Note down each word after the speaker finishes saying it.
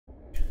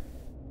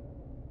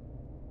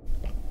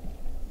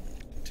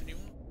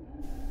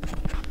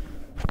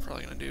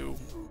do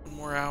one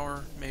more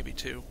hour, maybe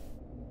two.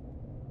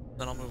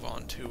 Then I'll move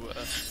on to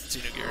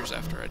Xenogears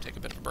after I take a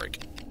bit of a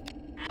break.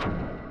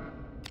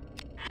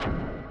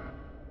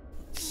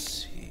 Let's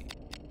see.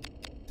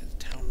 The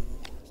town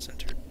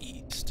center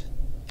east.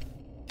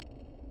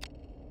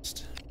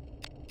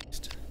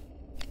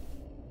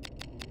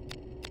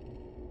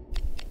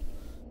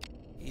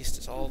 East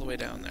is all the way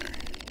down there.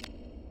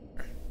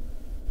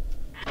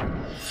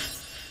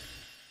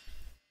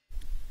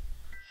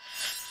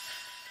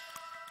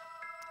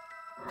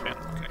 Can't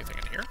look at anything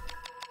in here.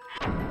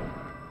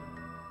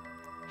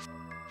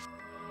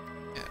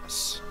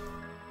 Yes.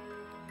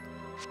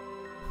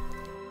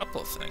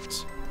 Couple of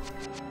things.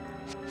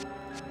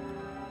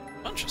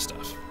 Bunch of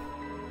stuff.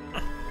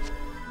 Huh.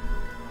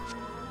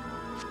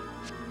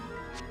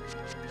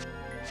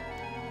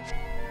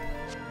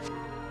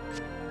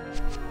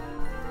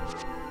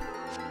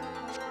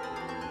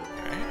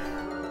 Okay.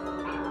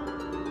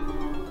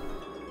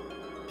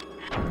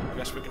 I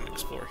guess we can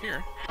explore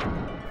here.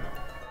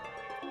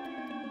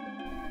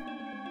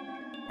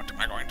 What am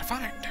I going to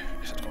find?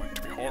 Is it going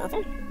to be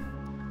horrible?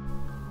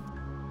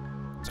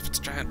 If it's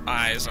giant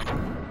eyes,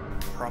 I'm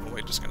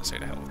probably just gonna say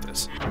to hell with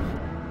this.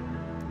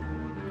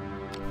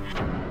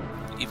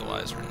 Evil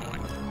eyes are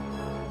annoying.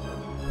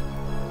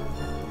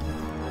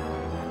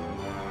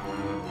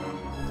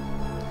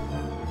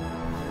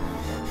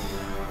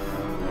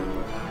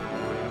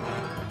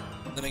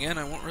 Then again,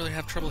 I won't really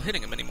have trouble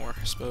hitting him anymore,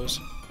 I suppose.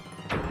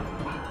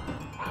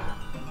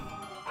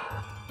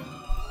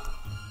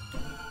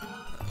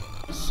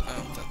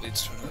 Oh, that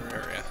leads to another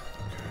area.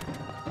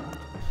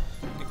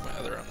 I think my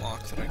other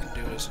unlock that I can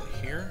do is in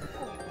here.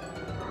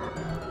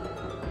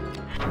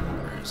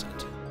 Where is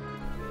it?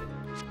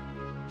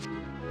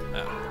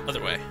 Oh,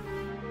 other way.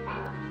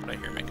 What I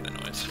hear making a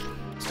noise.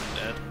 It's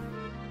undead.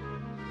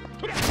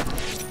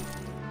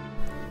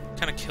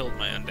 Kinda killed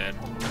my undead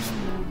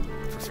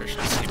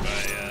proficiency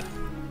by,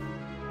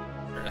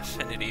 or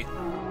affinity.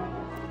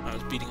 I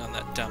was beating on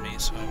that dummy,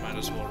 so I might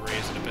as well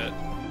raise it a bit.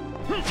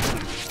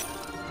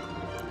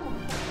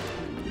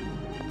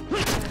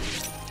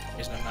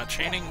 Reason I'm not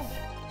chaining?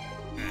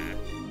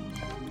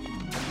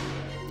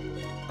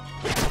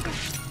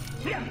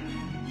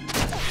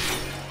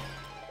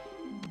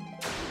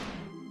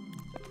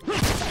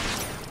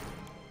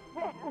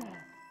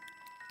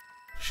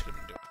 Should have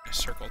been doing a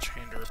circle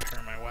chain to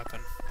repair my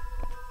weapon.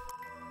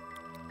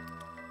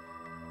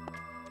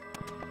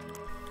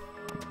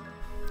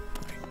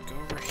 I can go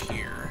over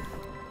here.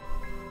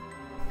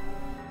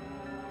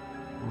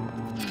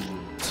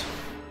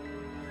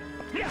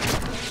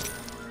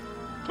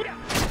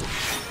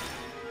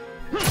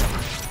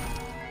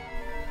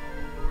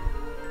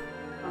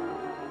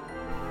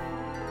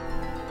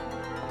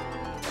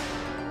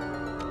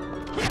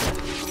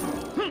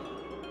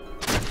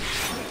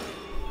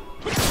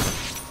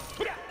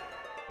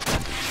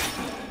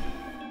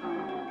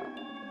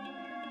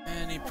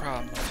 Any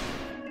problem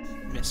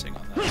missing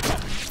on that?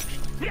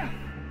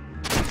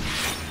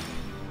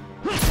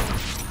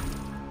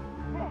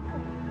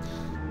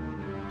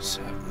 Just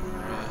have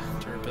more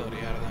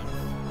durability out of them.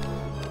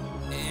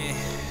 I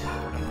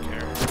don't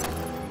care.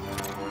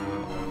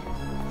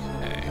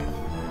 Okay.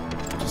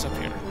 What's up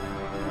here?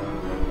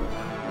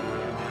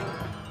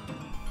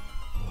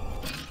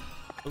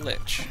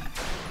 Lich.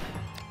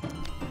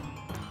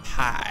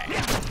 Hi.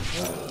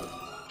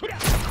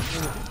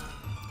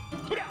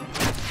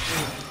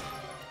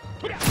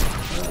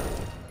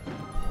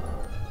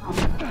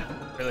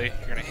 Really?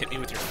 You're gonna hit me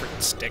with your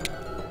freaking stick?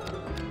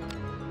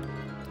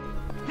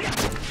 You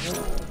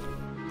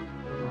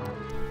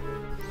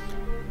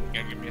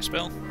gonna give me a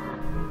spell?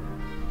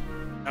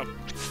 Nope.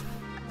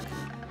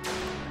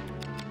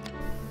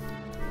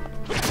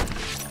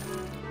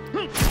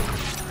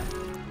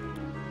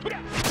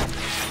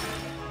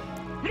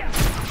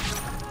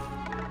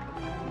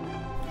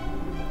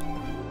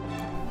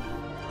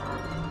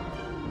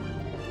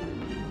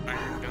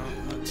 Iron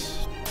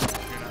gauntlets.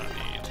 Do not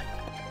need.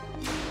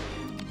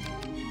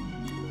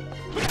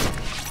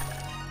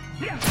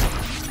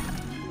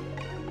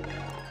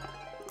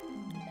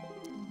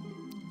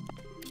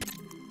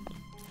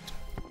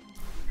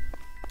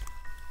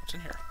 What's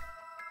in here?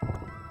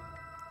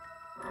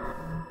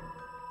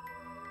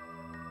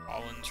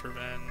 Fallen's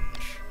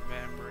Revenge,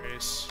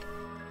 Vambrace.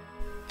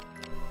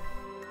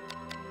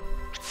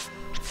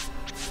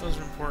 Those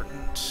are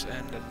important,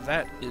 and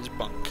that is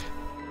bunk.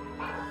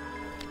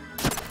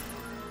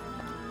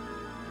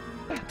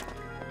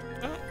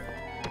 Oh.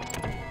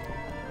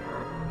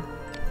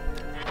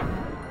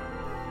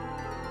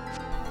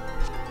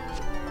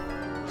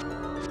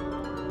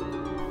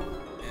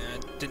 Yeah,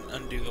 it didn't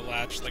undo the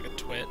latch like a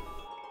twit.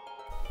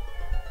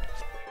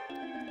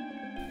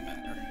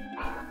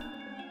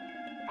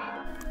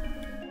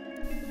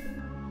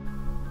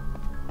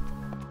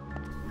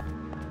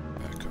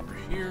 Back over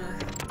here.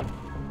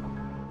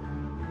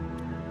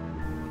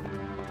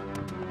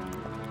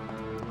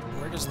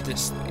 Where does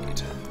this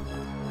lead?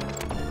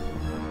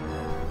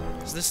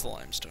 Is this the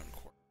limestone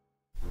core?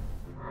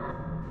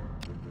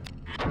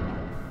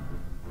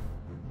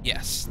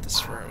 Yes, this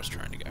is where I was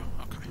trying to go.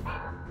 Okay.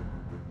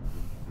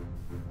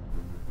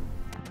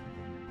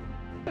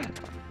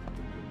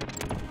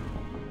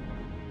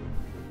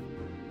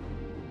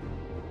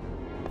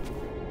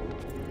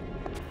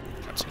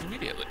 Cutscene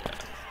immediately.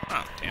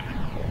 Oh, damn it.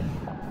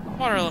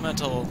 Water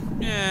elemental.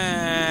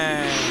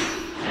 Yay!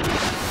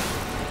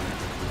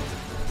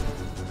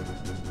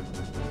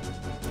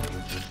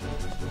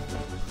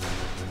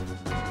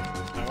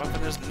 My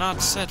weapon is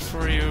not set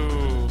for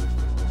you.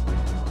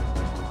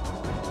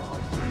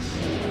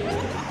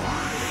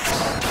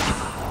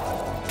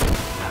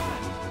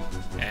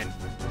 And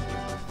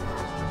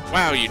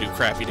wow, you do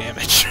crappy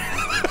damage.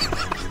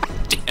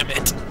 Damn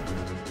it.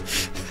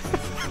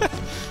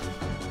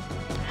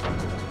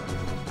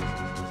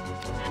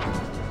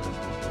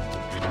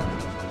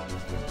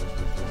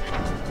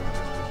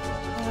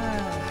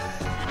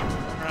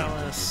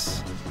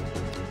 Morales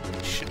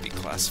should be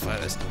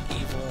classified as an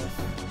evil.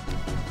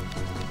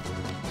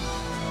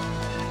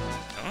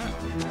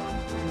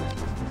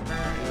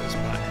 Where is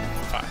my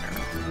fire?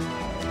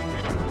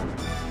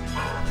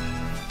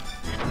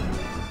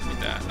 Need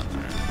that on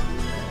there.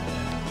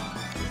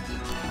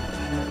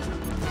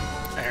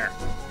 There.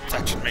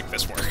 That should make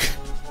this work.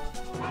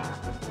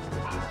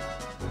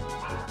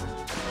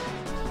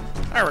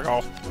 There we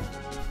go.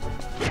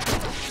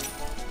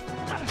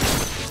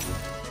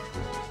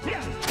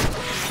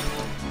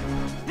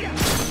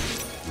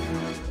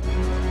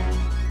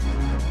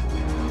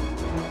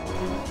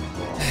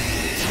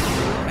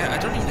 Man, I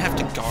don't even have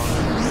to guard.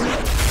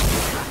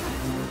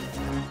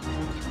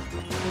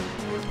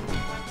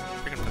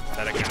 Freaking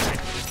pathetic guy.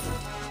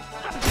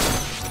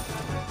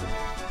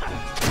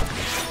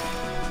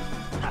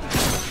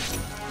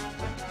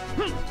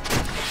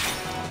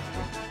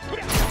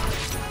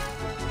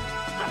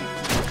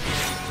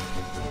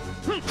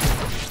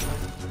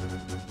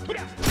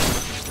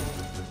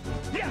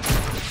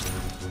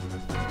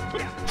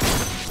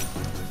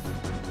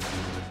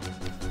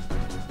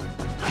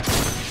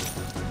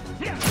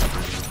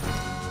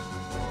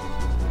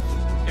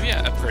 Maybe I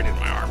upgraded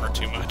my armor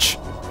too much.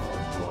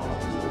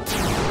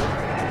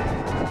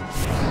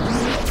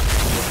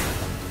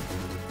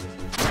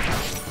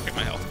 Get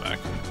my health back.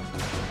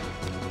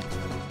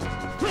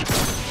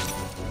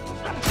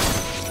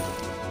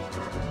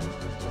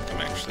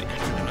 I'm actually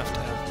injured enough to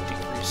have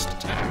decreased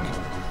attack.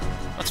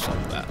 Let's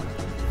flip that.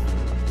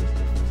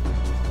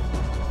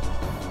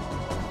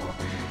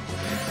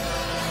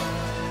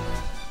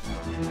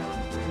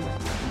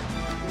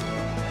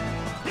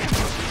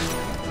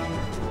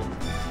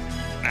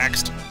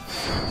 Next.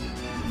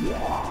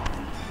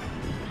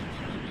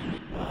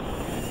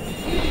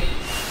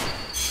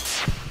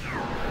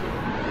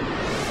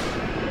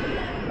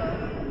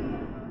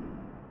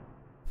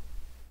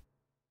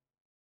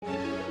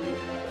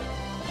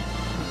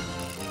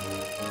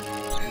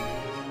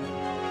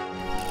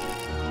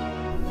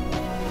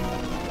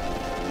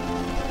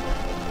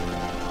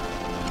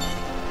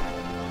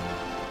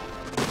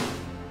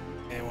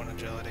 A1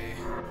 agility.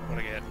 What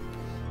do I get?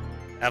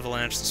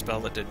 Avalanche, the spell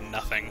that did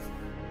nothing.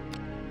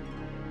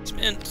 Some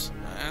int,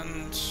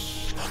 and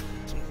some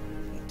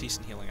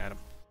decent healing item.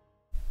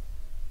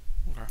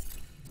 Okay.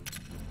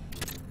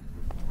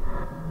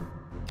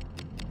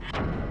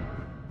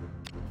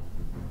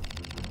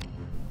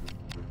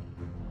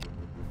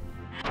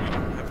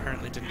 I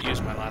apparently didn't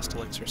use my last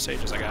elixir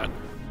sages I got.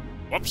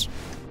 Whoops.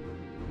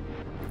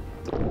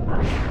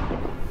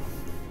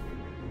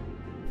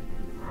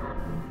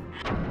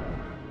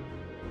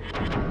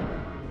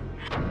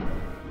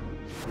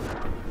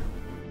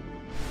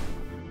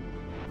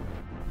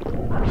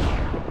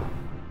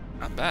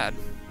 Not bad.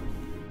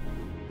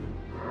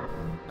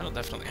 That'll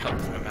definitely help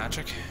with my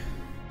magic.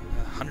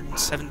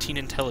 117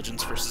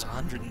 intelligence versus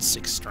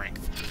 106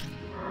 strength.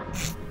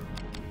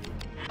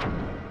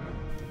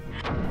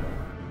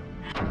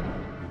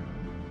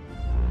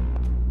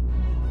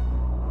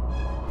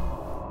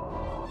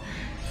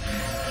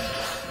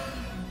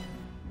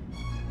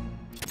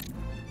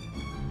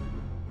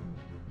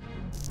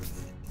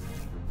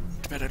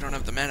 Too bad I don't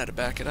have the mana to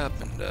back it up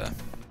and,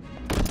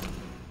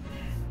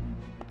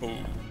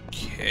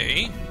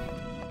 Okay.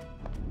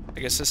 I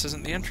guess this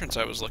isn't the entrance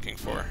I was looking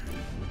for.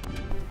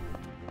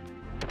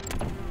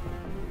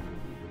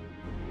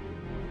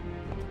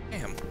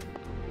 Damn.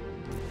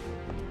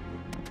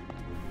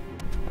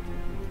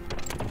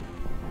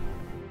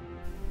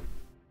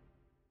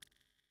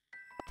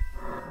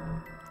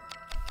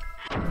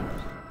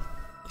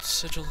 What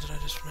sigil did I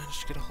just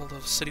manage to get a hold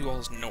of? City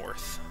walls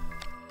north.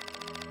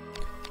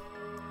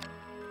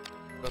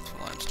 Both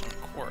the limestone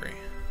quarry.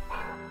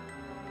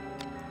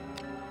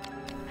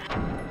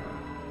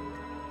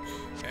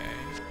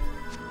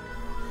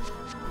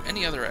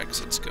 Any other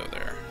exits go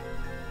there?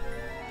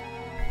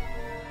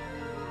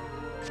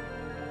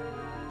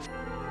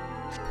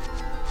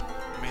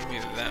 Maybe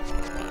that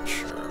one, I'm not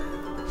sure.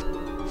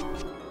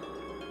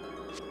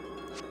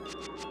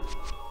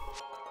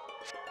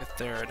 Get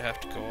there, I'd have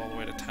to go all the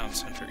way to town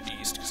center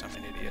east because I'm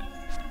an idiot.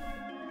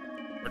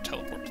 Or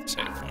teleport to the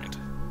save point.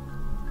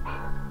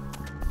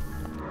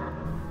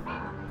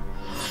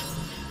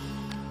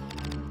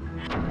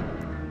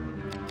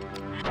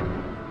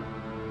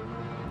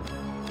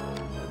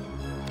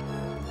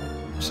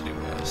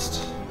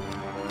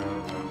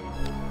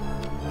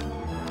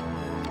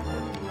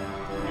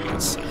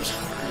 Center's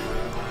Corner.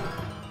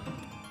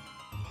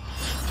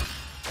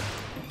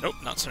 Nope,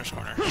 not Center's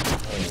Corner.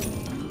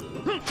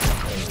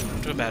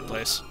 To a bad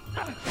place.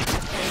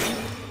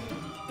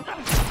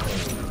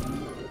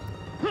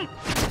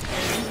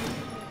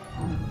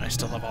 I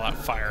still have all that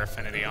fire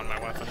affinity on my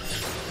weapon.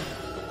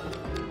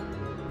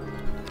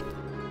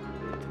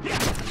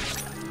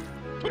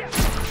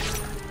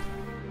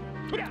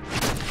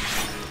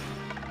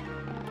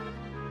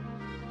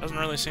 Doesn't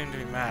really seem to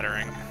be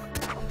mattering.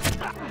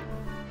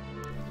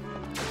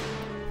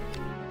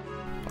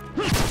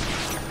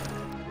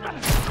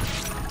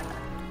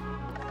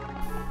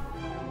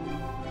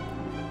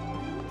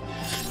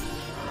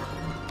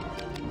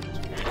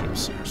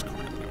 Center's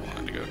Corner that I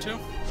wanted to go to.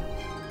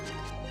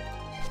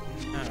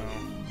 No.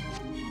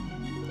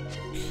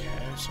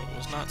 Okay, so it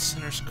was not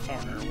Center's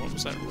Corner. What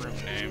was that room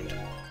named?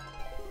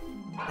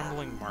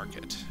 Crumbling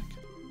Market.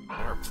 Go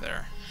up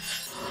there.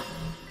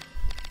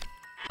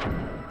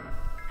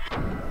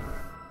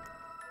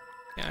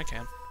 Yeah, I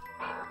can.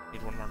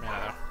 Need one more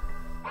mana,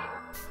 though.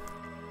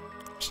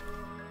 Just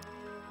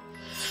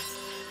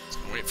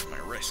gonna wait for my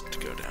risk to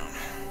go down.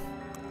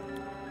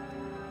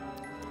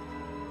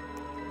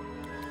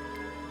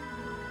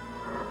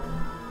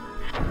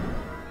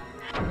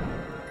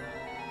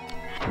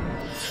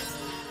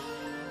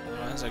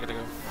 Otherwise, I gotta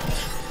go.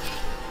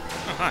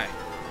 Oh, hi.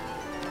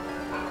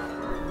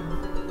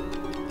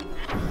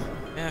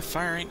 Yeah,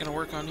 fire ain't gonna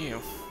work on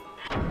you.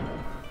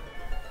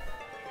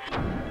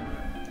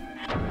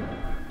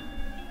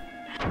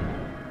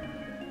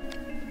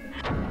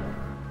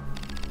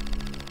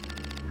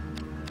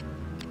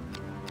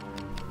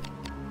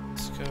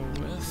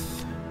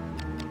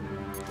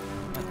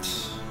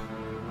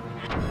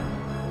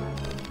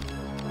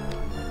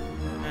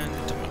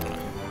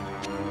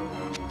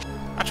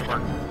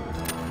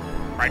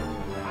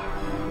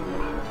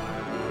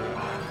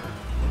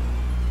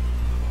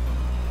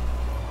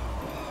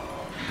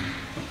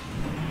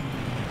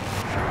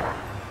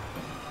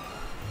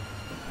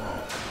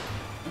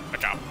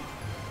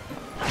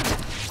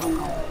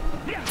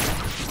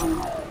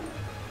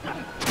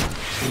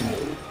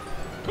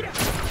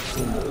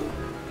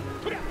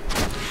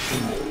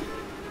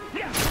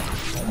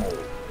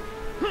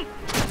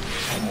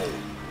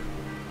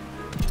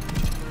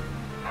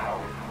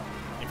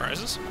 Any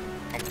prizes?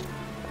 Oh.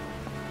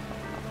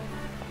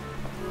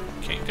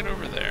 Can't get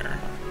over there.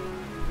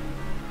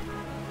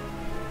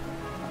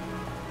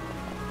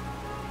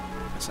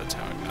 Guess that's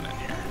how I got in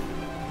here.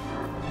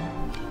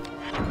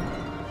 I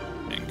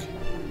think.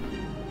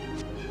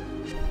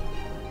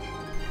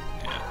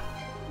 Yeah.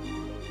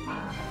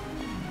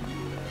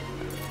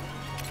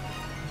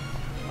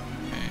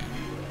 Okay.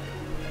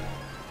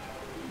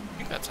 I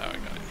think that's how I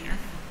got in here.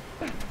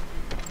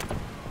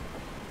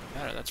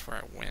 Better, that's where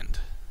I went.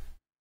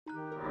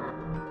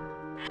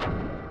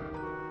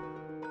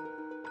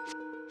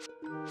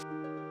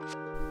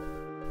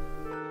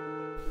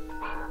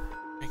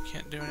 I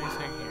can't do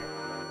anything here.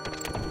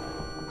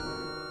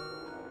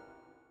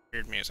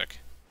 Weird music.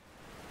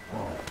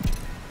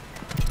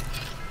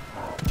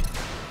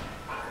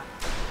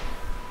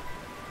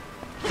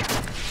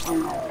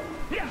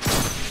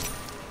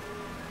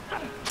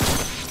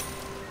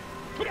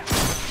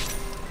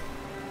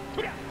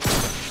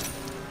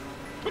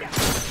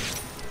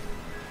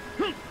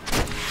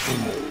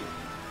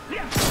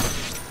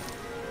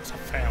 It's a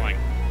failing.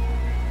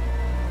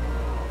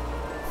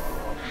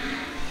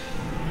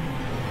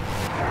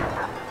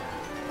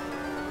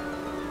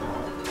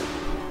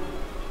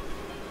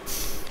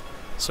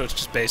 So it's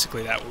just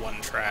basically that one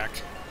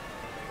track.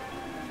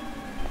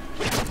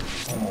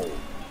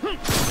 Or a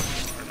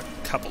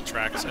couple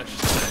tracks, I should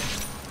say.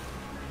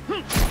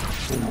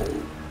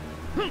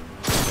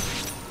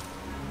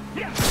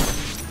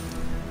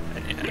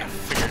 And yeah, I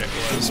figured it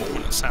was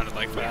when it sounded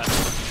like that.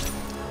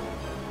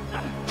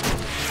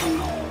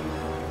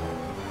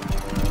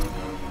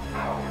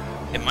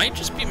 It might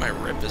just be my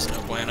rip is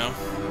no bueno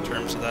in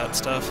terms of that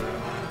stuff.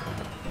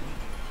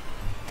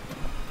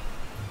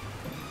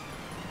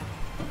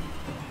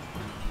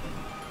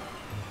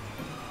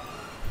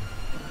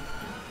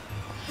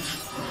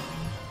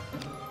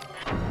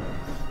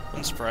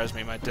 Wouldn't surprise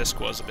me, my disc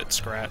was a bit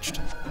scratched.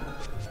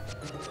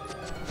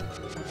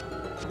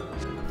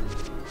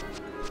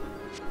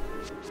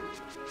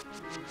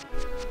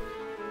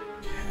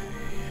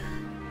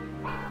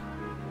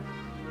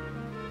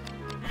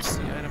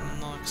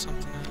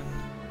 Something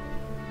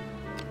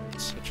in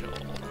Sigil.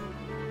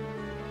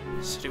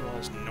 City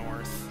walls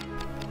north.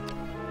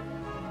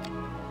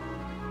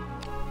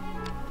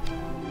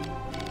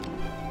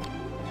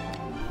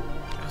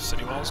 Okay,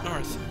 city walls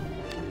north.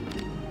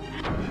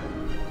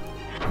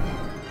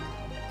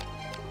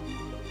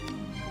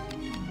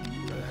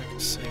 Where the heck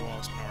is city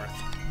walls north?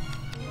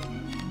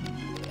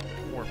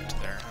 Warped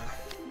there, huh?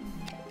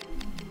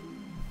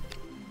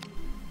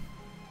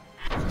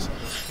 Guess I'll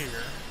go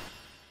here.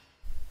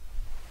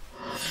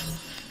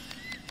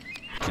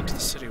 Get to the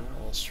city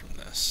walls from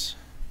this.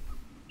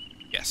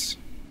 Yes.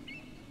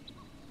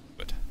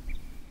 Good.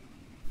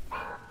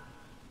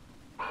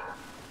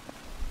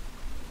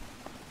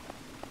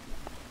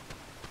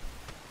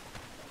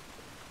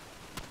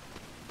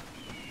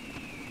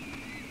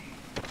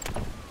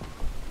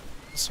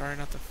 sorry,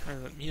 not the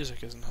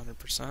music isn't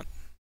 100%.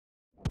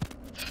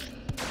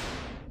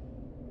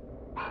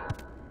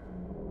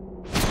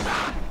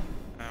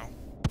 Ow.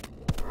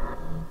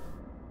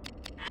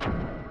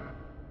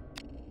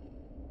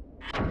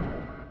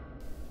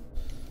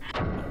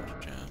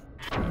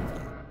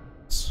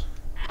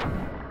 I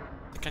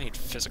think I need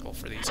physical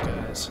for these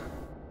guys.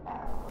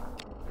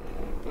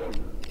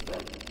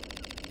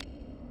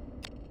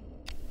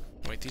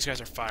 Wait, these guys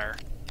are fire.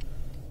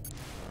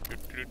 What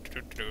you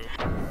do?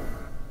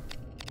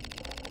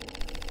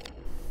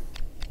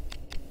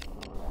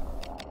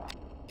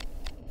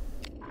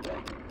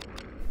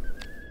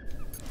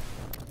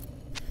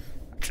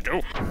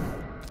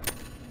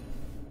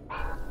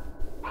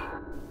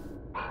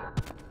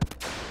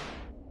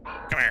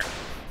 Come here.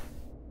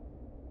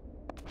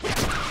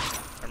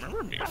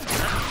 Remember me, fire.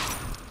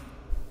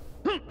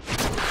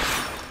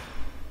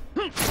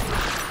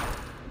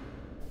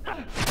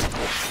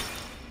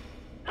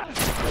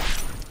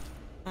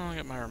 I'll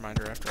get my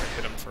reminder after I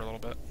hit him for a little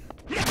bit.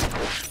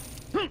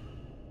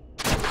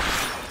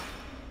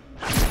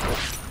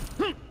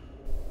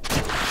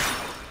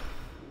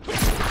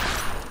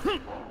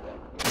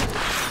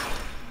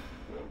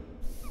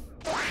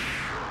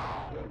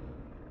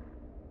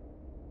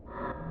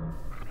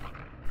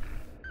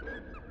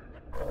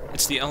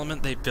 It's the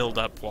element they build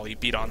up while you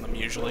beat on them,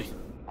 usually.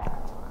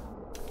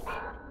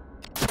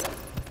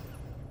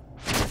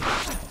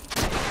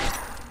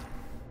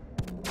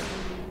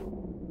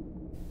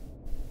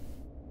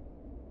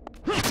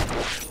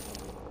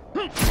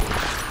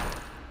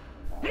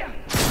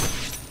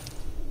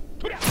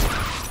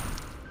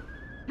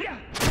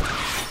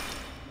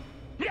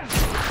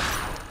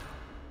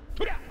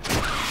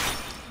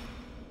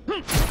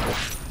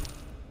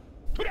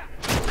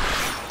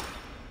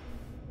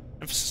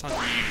 Emphasis on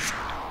usually.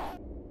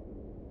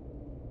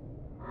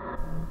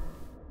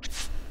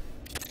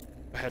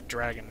 I had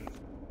dragon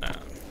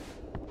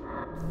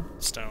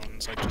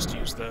stones, I just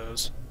used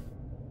those.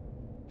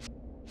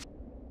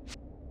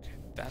 Okay,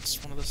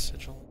 that's one of the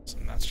sigils,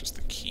 and that's just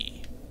the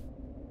key.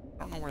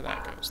 I don't know where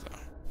that goes, though.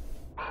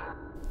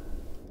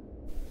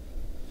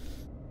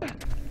 I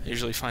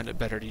usually find it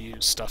better to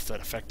use stuff that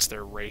affects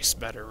their race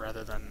better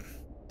rather than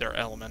their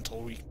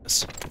elemental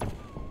weakness.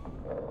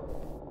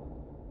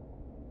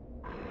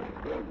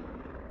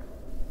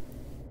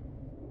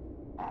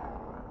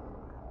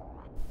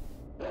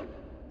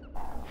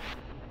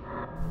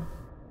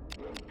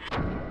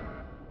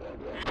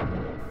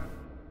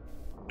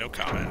 No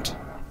comment.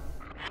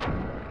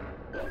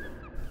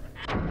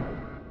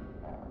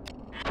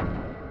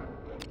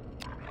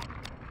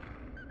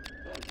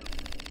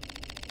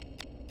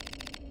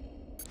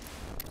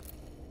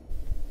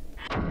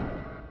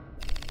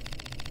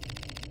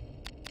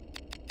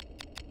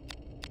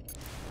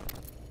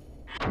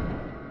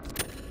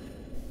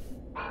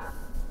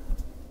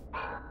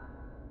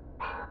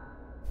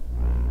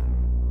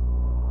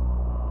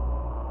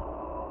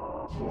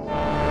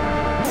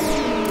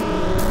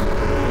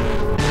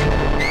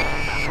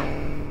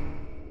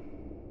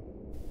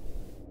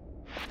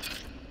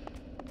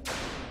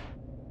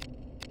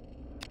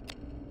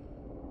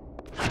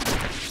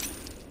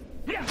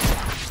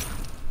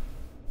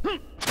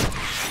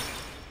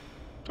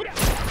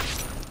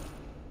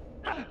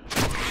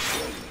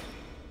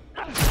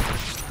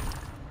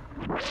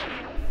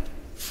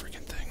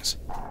 Freaking things.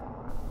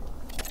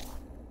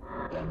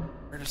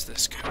 Where does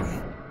this go?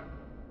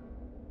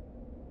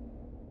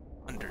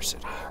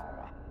 Undercity.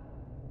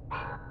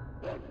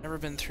 Never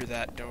been through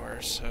that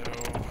door, so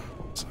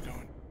let's go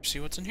and see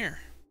what's in here.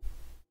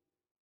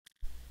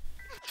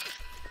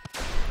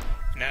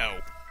 No.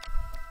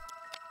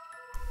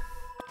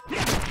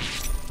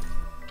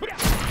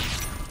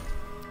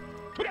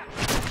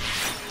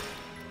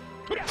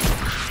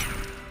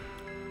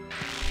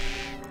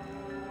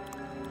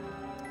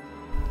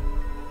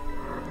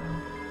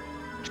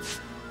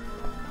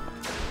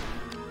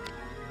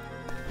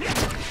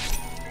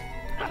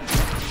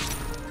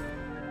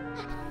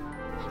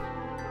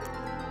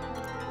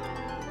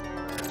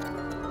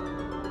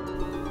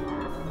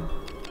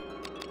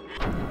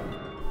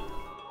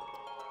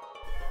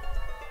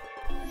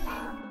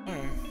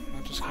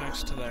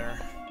 To there.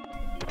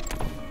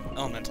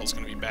 Elemental's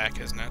gonna be back,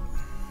 isn't it?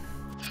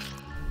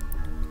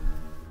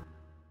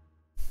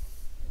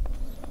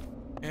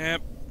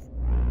 Yep.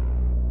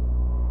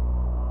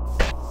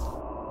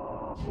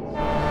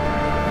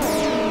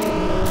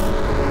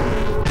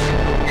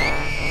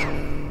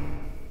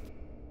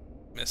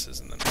 Misses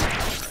and then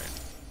right.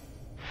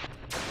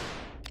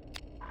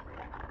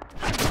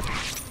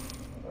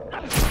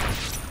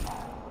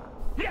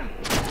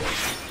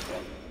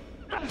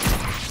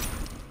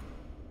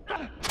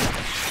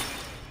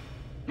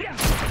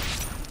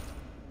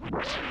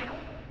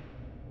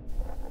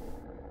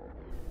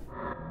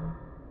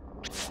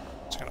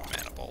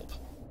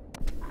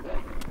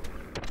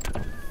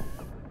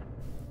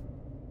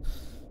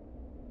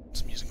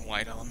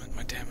 White element,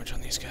 my damage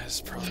on these guys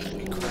is probably gonna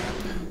be crap.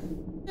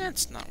 Eh,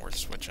 it's not worth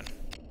switching.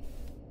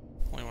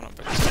 Only one up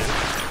at this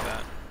like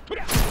that.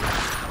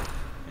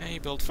 Yeah,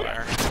 you build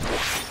fire.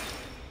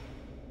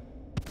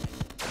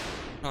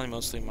 Probably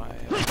mostly my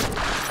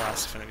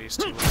class affinities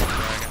to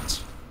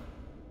dragons.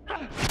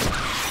 Going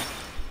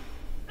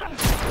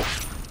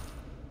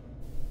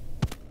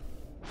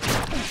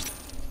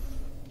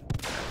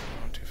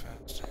too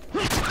fast.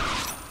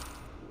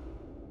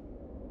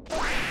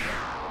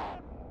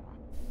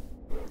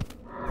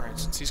 Alright,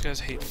 since these guys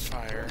hate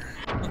fire,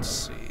 let's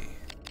see.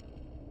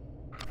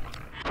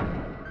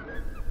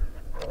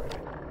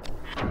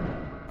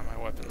 My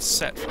weapon's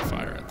set for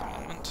fire at the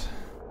moment.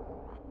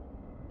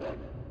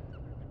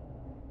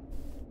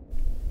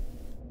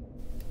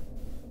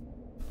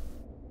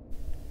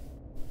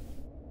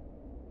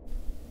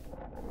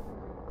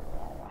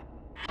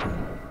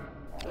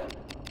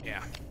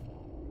 Yeah,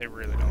 they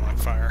really don't like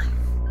fire.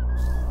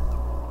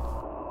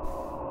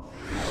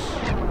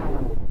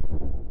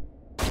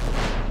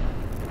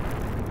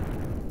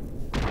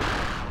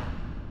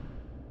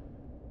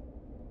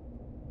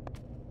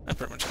 That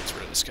pretty much gets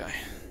rid of this guy.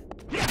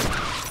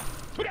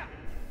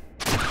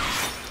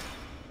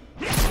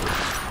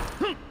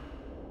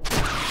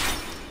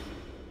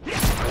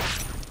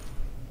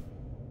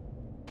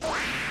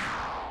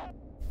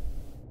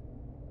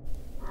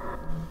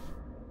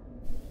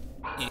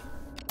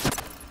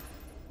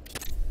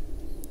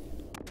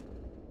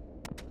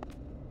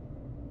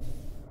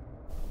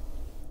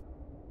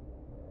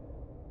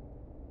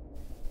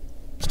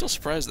 Still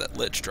surprised that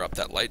Lich dropped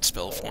that light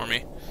spell for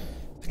me.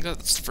 I think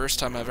that's the first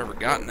time I've ever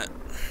gotten it.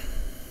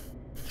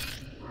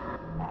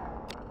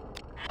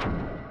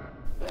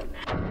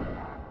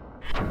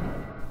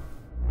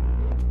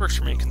 Works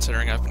for me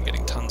considering I've been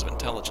getting tons of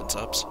intelligence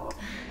ups.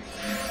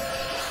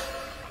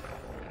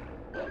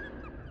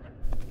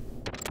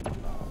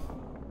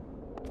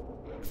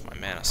 My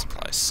mana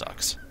supply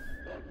sucks.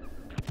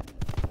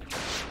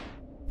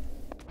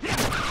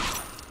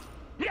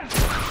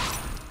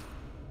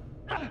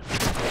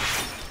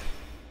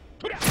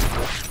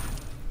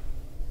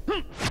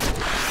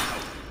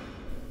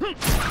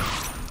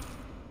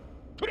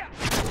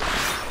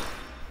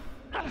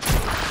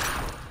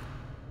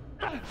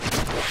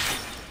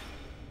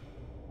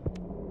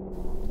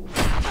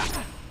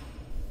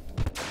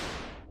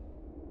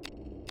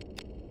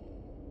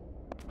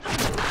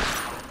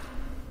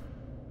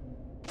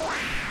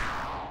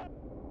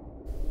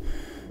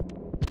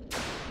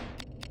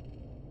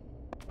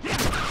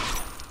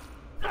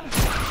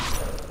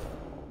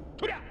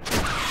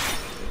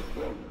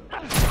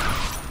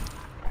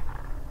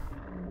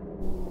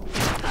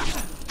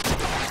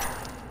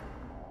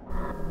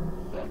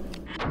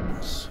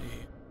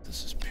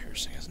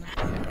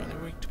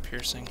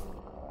 Piercing.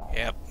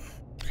 Yep.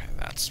 Okay,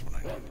 that's what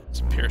I need.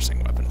 It's a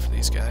piercing weapon for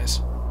these guys.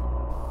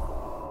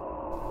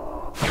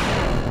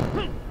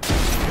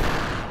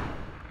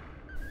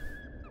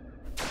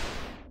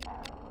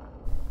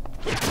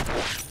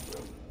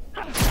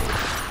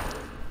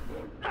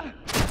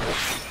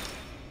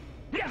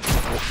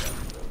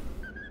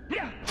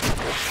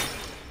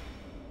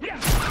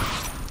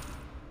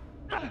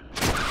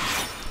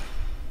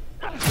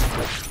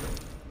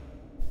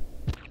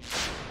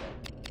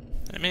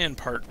 It may in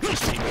part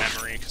just be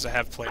memory, because I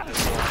have played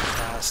this a lot in the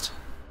past.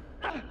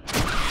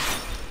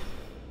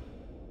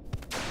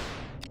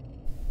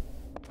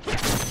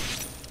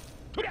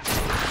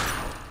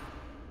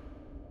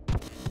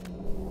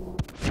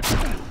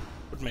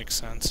 Would make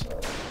sense.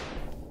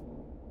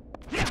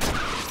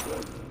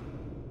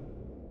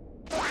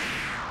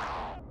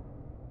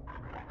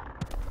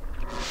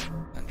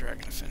 And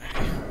Dragon Affinity.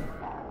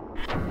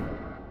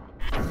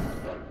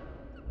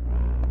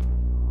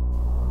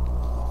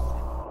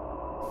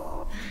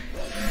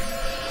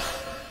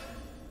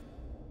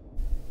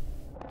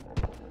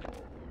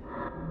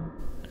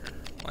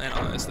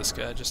 Analyze this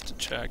guy just to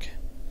check.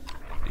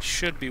 He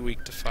should be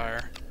weak to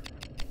fire.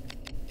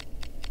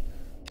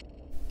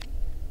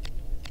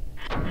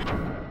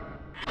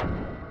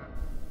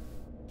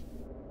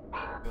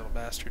 Little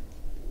bastard.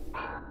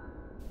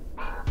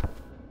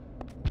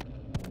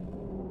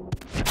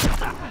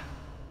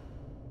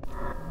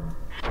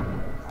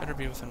 Better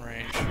be within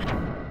range.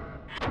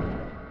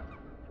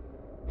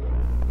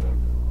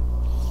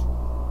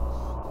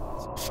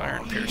 Fire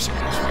and piercing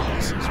are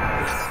weaknesses.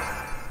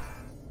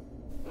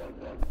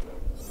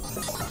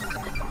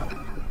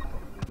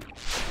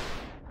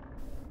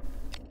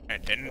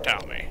 It didn't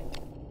tell me.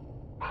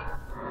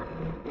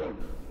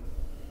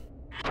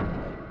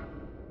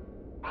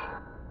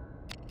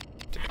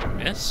 Did I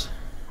miss?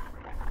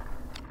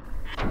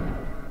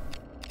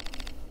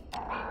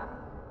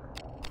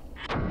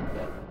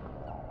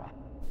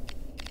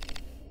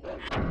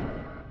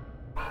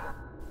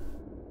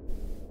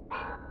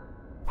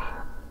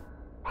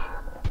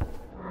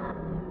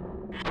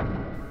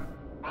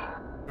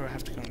 Do I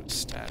have to go into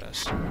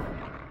status?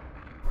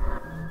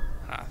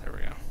 Ah, there we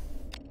go.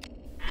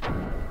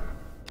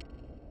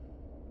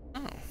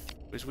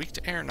 He's weak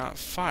to air, not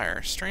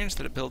fire. Strange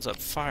that it builds up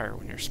fire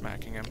when you're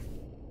smacking him.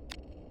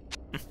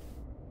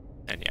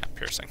 And yeah,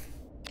 piercing.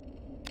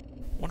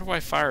 Wonder why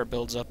fire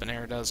builds up and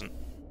air doesn't.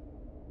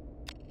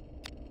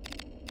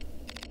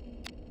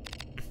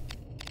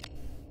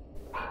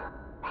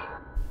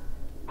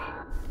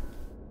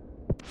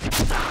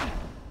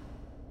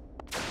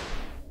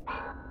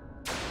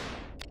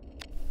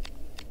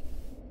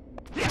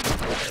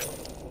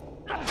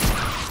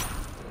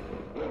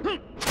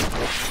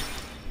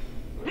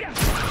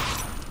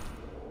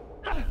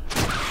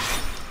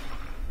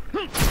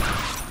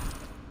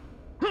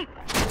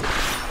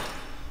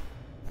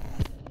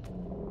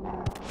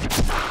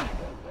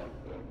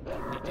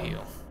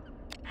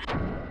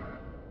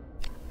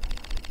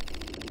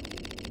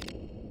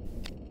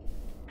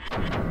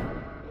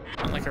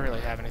 don't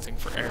really have anything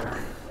for air.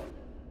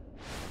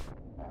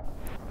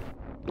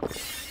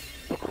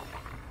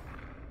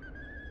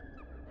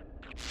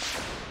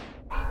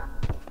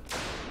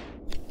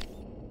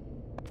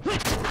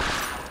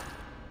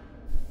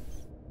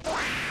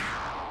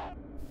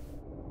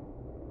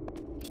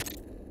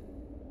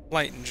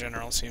 Light in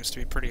general seems to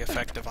be pretty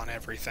effective on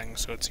everything,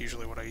 so it's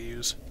usually what I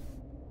use.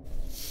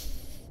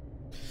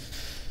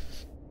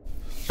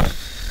 I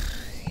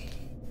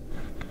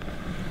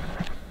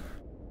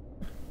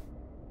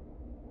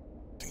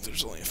think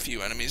there's only a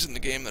few enemies in the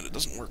game that it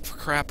doesn't work for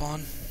crap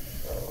on.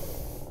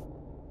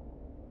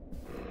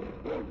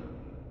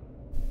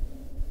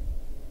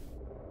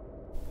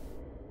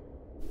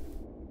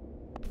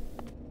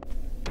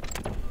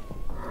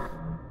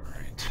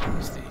 Alright,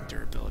 how's the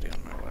durability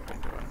on my weapon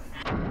doing?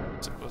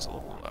 It was a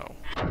little low.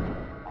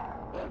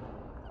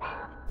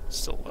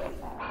 Still low.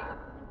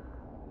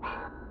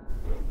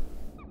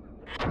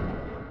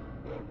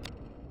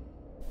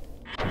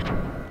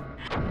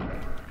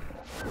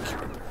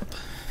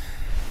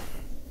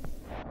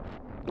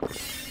 We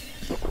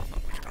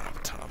don't have a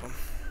ton of them.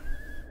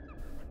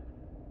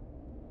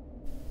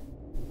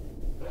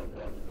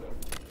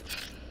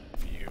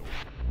 View.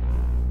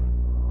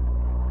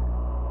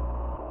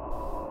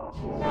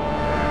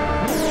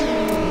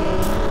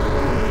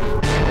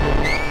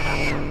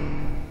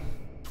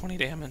 20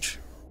 damage.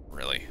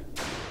 Really?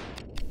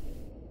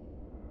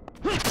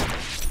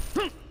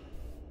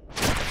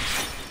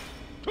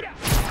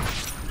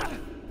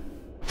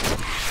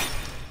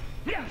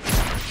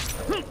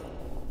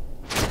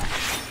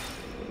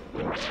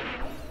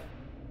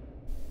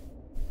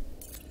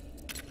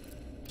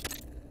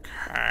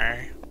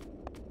 Okay.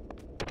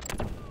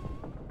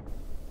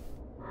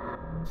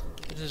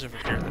 It is over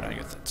here that I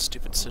get that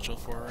stupid sigil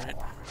for, right?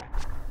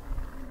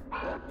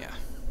 Yeah.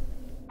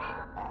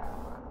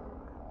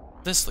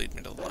 This leads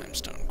me to the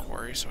limestone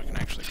quarry, so I can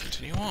actually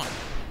continue on.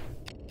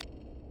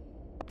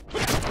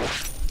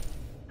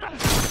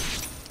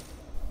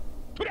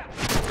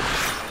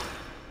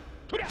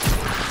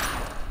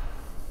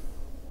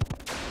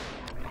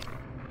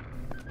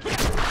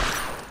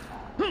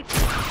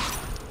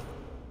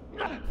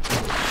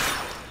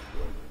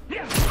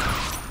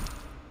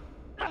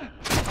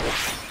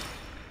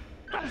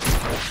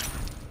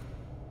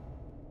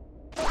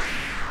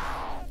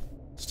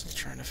 Still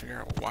trying to figure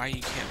out why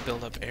you can't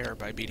build up air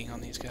by beating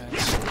on these guys.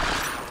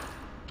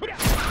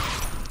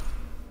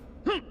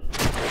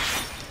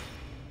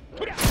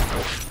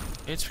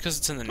 It's because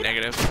it's in the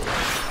negative.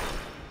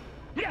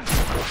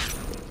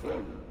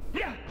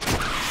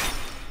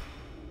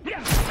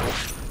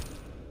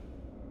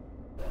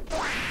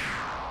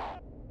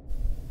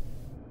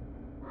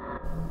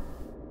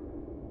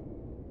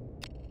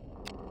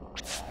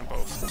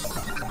 Both.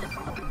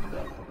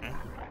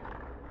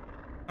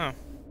 Oh,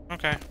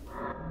 okay.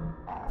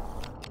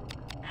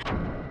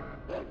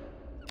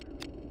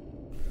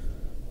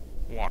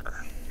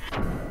 Water.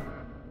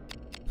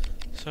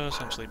 So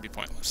essentially it'd be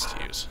pointless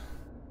to use.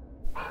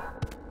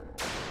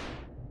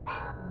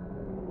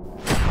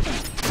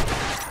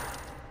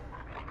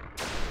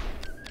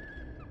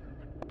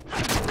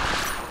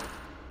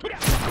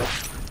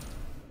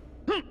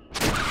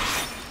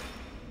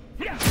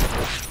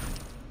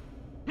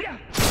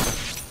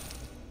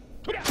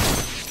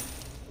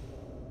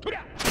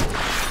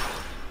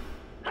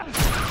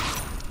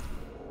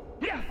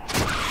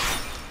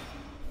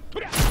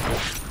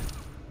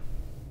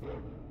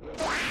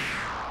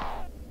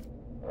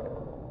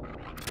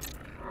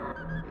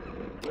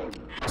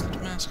 Is the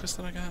Damascus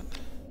that I got?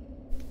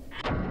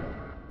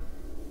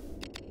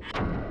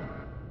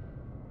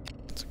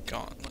 It's a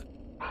gauntlet.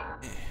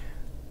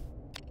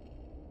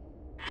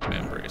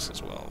 Embrace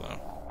as well,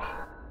 though.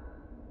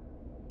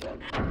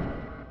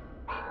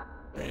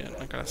 Yeah,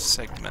 I got a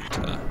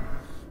Segmenta.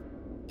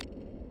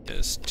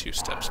 Is 2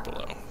 steps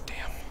below.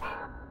 Damn.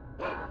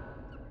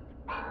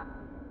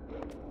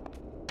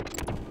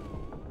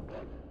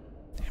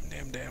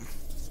 Damn.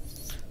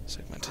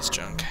 Segmenta's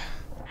junk.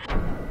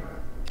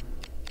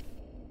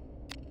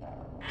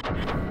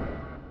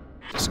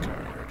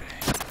 Discard.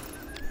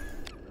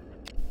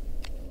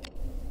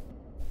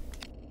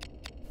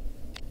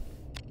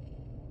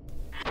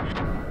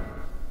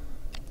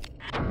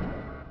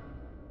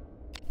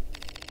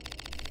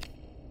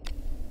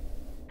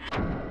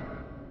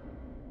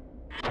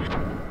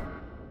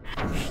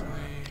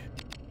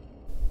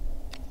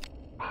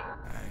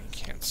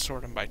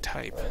 Sort them by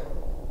type.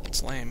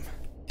 It's lame.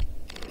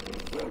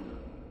 I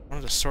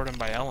wanted to sort them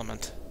by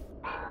element.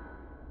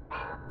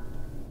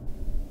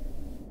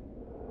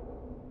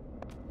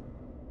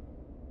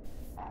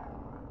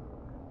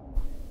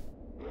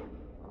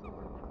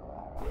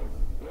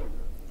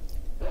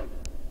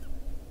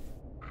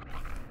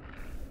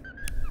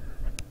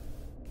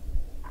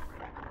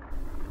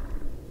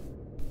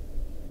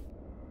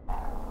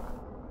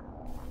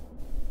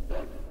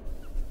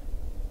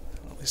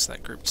 At least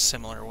that grouped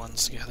similar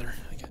ones together,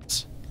 I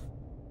guess.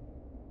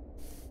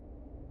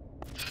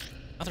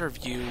 Another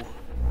view.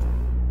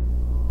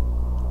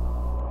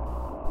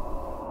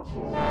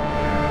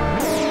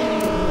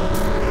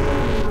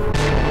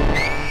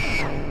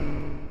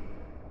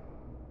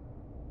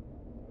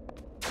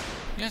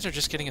 guys are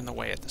just getting in the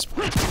way at this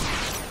point.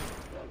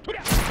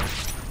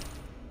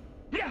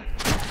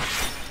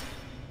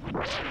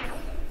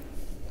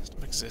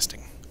 Stop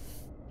existing.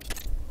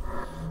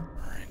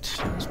 Alright,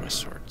 here's my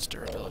sword's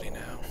durability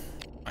now.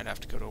 Might have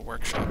to go to a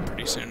workshop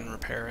pretty soon and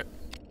repair it.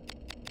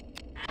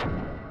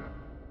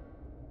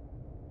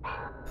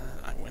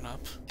 I went up.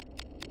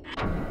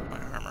 My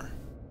armor.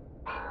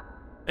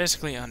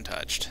 Basically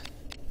untouched.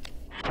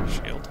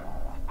 Shield.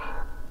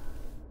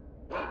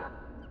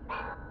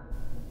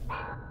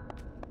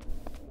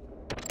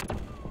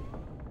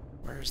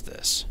 Where's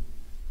this?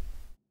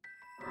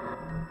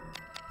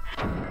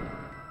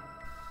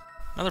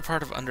 Another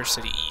part of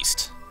Undercity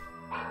East.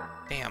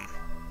 Damn.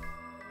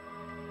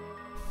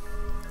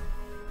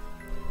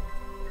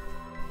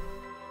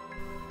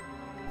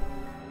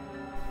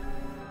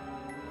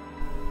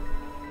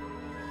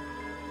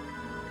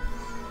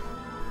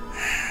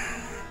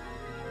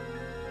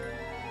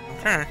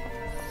 Okay.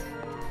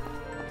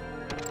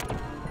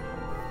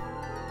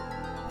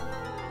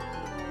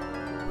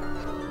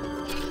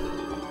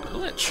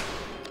 Glitch.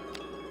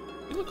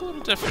 You look a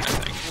little different, I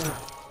think.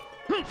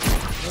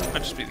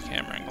 Might just be the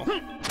camera angle.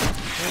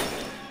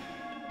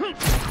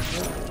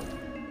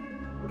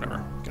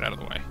 Whatever. Get out of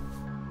the way.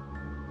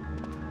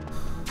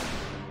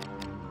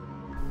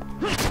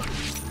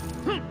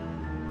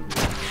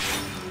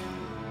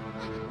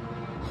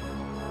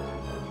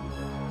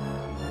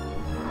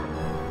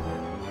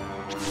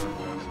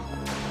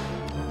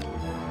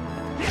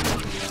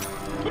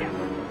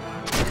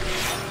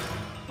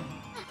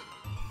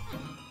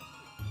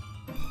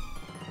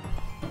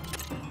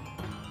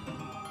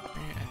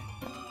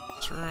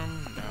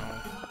 Room? No.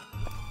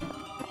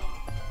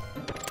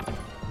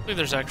 I believe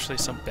there's actually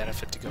some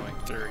benefit to going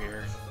through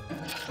here.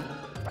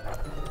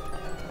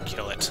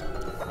 Kill it.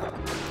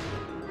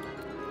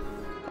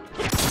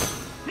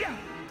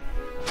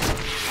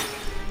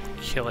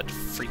 Kill it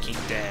freaking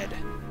dead.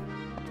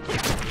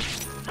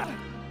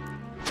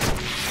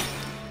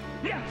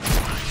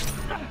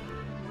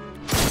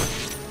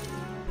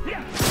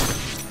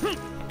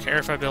 Don't care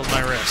if I build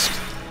my wrist.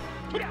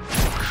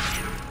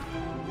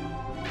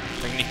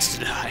 Thing needs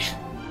to die.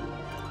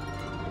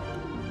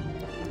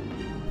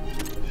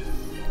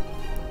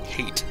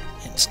 Hate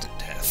instant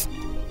death.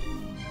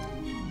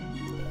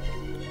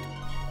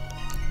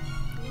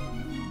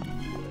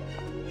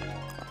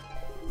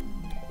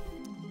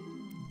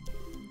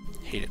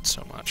 Hate it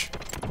so much.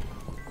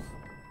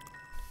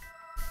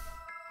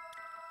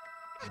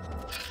 Hey,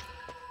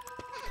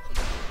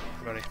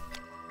 buddy.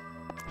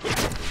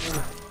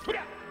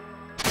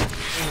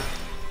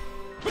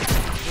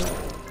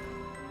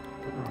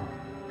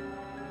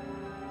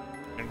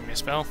 Gonna give me a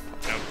spell?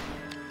 Nope.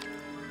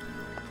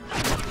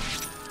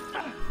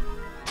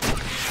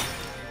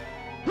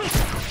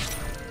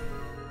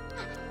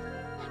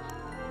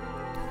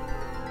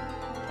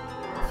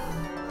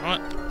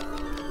 What?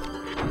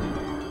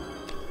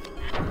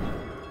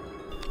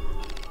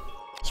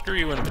 Screw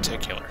you in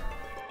particular.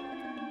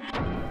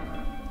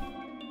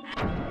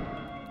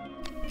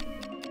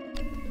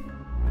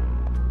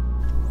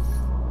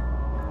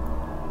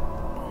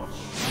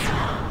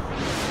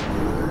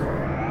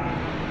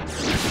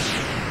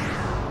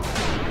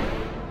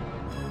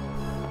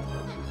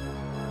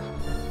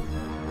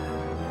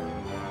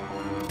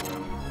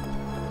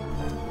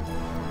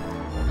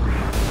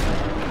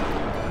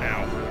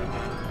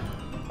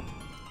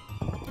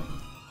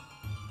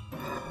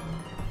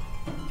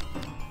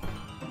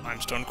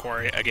 Limestone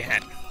quarry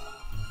again.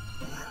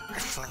 I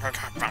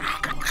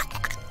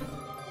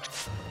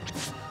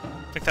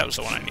think that was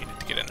the one I needed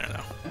to get in there,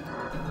 though.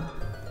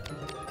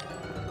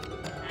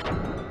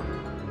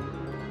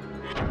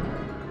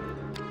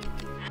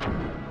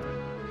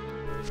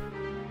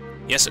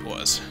 Yes, it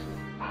was.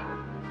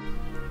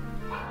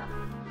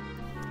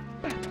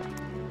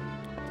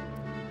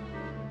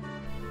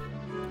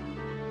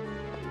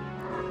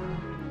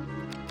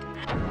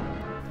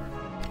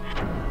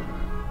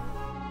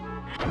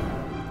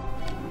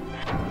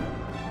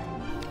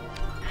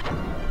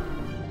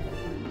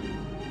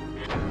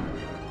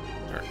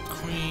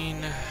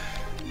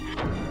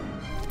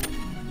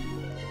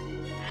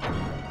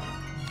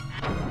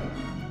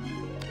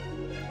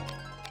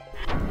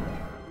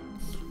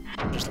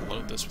 Just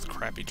load this with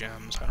crappy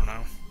gems, I don't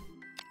know.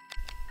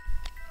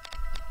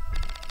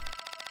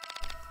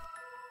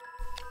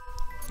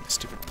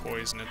 Stupid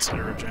poison,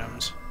 etc.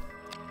 gems.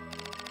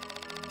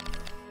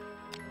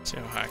 See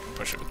how high I can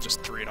push it with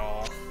just 3 at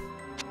all.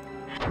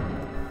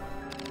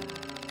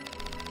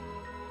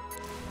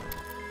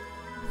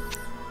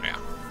 Yeah.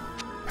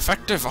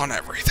 Effective on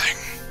everything.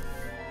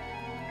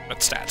 But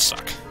stats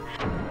suck.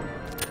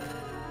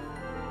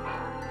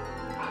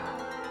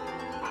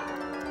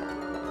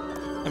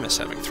 I miss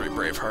having 3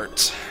 brave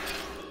hearts.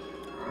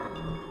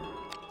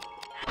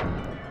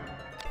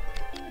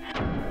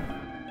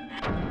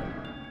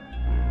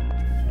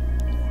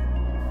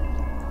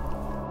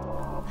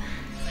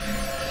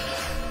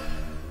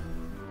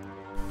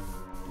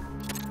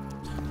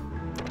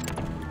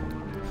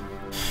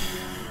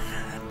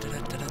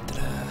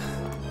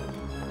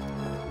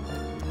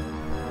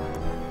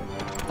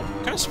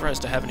 kind of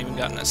surprised I haven't even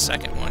gotten a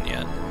second one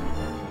yet.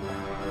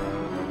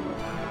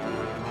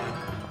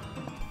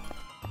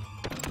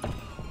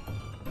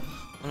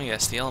 Let me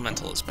guess, the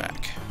elemental is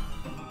back.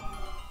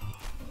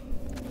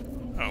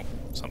 Oh,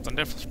 something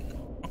different.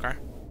 Okay.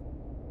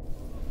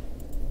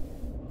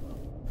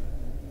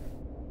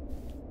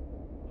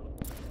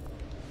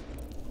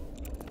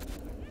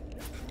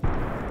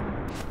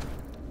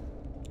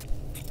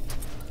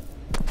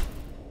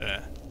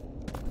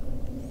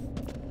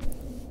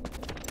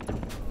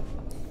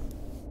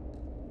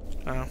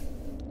 Oh,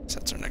 so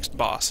that's our next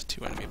boss, a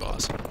 2-enemy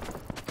boss.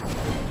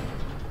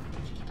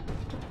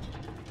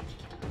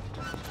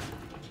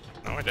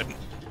 No, I didn't.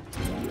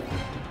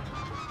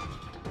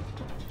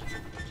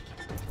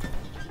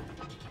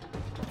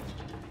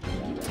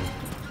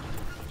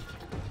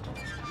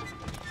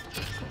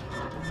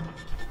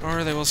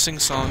 Or they will sing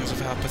songs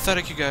of how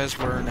pathetic you guys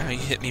were and how you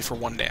hit me for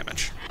 1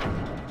 damage.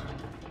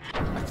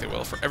 Like they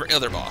will for every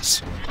other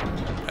boss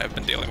I've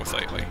been dealing with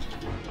lately.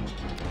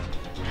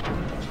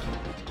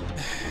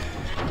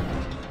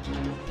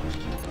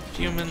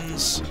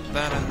 Humans,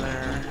 that in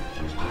there.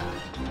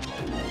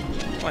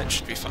 Light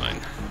should be fine,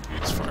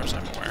 as far as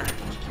I'm aware.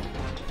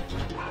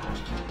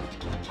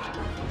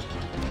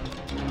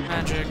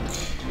 Magic.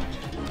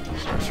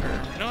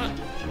 Sorcerer. You know what?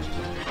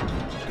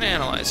 I'm gonna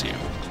analyze you.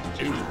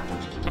 Ooh.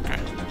 Okay.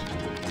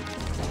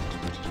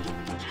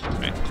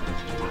 Wait.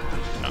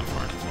 Not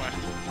far enough away.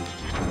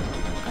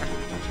 Okay.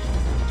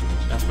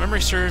 Now, if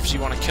memory serves, you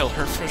want to kill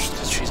her first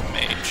because she's a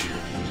mage.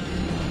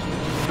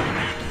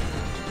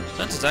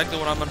 That's exactly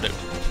what I'm gonna do.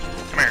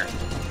 Come here.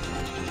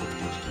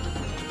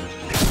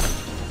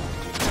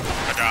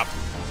 Good job.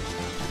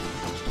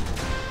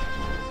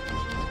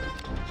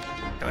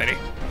 Hey, lady.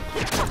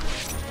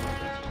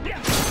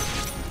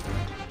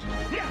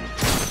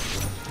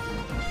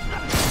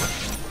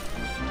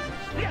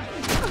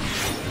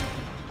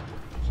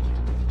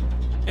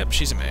 Yep,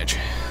 she's a mage.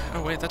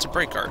 Oh wait, that's a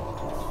break art.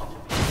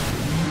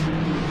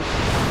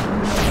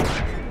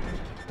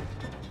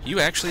 You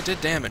actually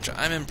did damage.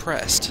 I'm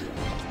impressed.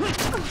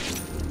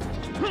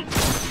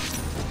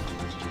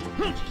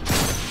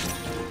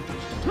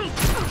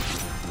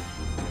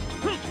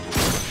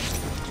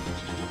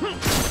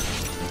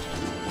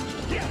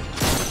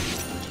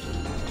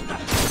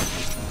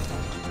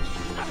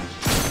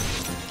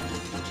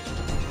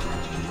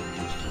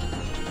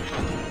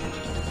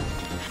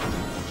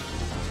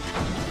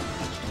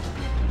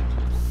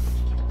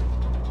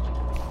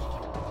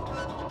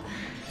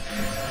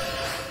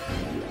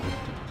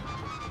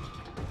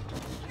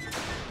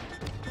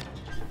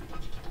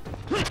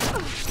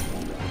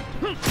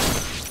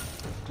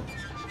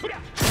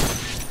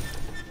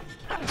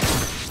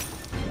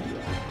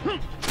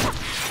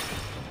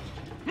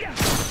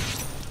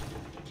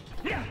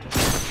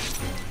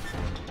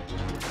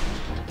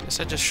 Guess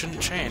I just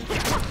shouldn't change.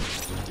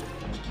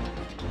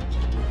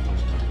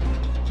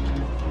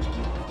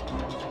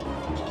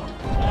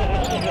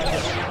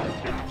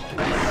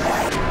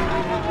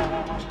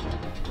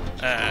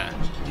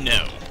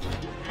 No.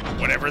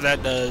 Whatever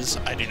that does,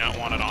 I do not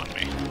want it on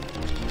me.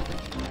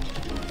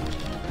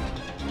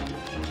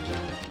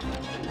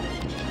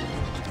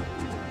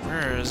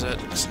 Where is it?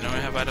 Because I know I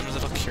have items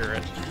that'll cure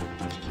it.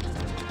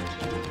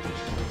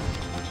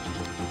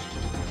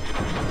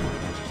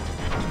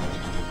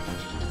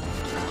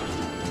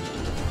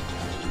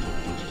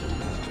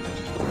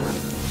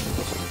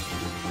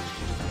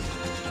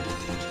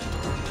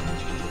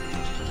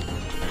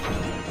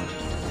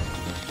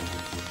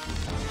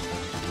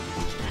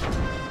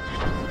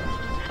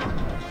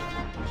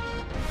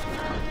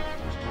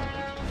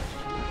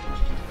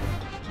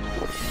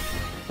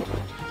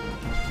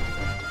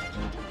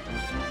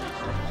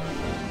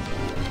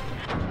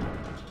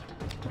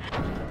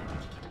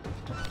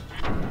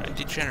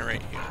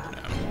 Generate you?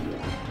 No.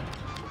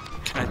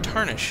 Can I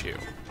tarnish you?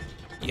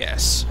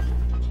 Yes.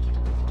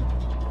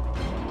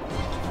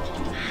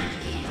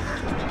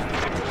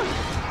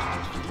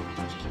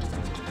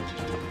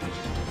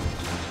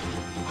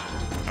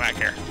 Come back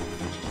here.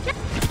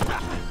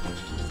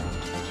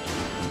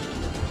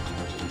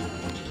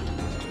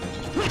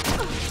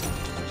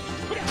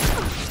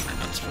 I'm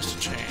not supposed to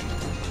chain.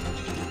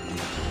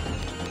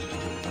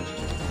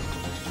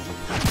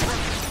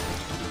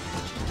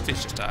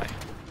 Please just die.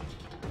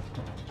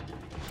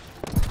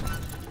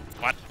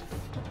 What?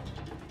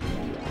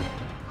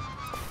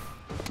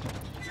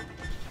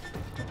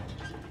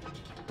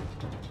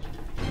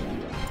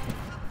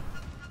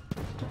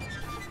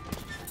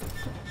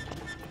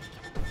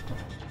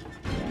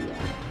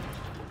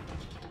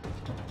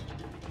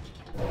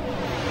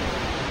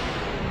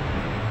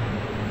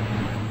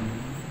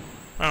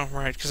 Oh,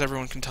 right, because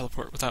everyone can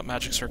teleport without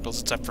magic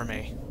circles except for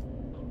me.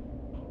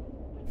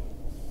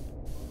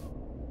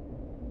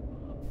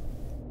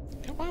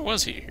 Yeah, why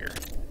was he here?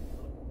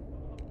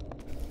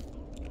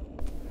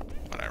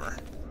 Whatever.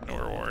 No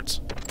rewards.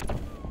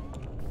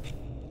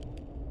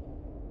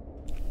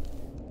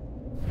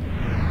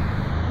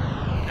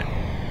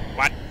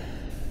 What?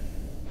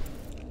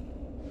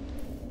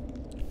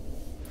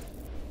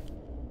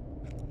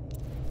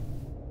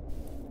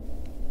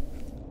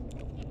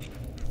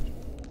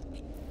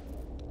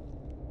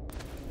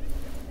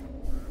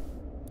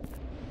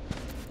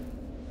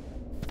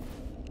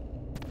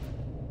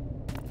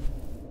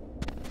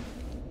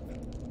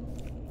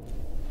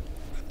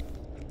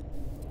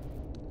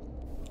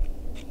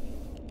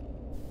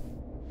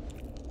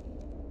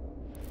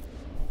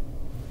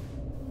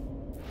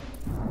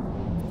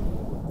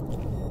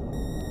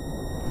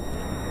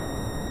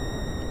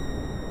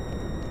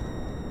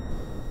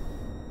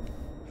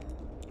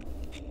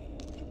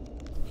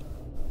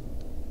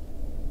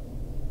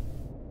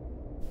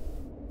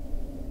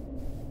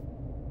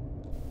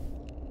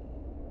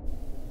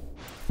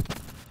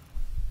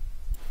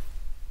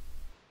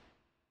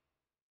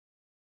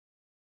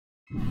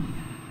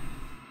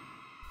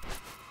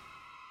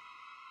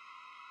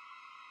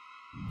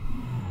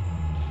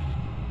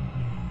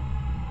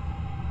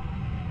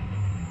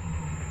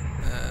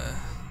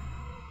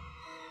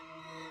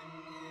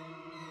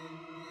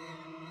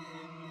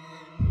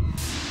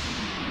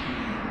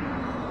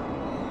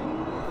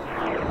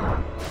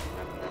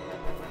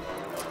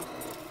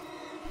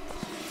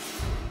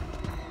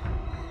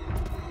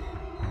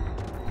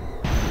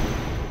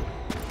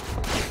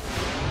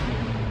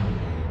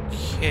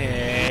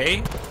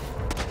 Okay.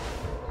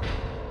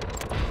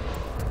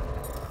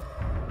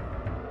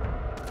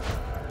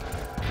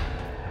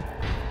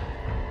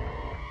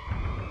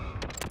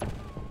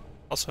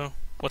 Also,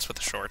 what's with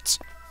the shorts?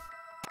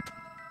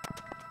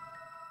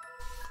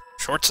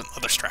 Shorts and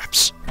leather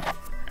straps.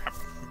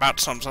 About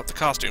sums up the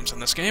costumes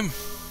in this game,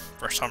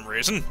 for some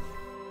reason.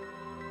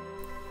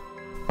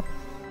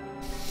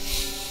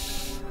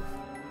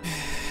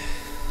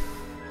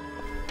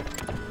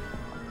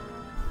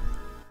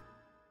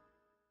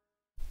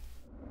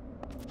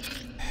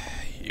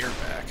 You're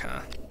back,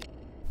 huh?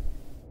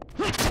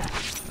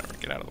 Never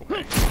get out of the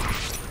way.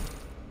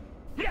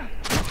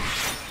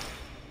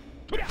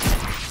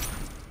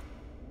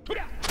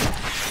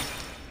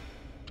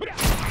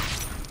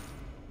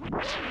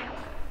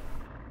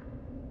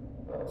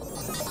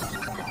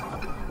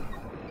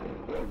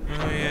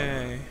 Oh,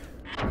 yay.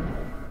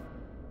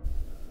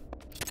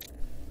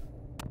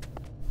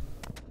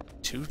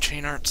 2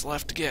 chain arts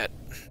left to get.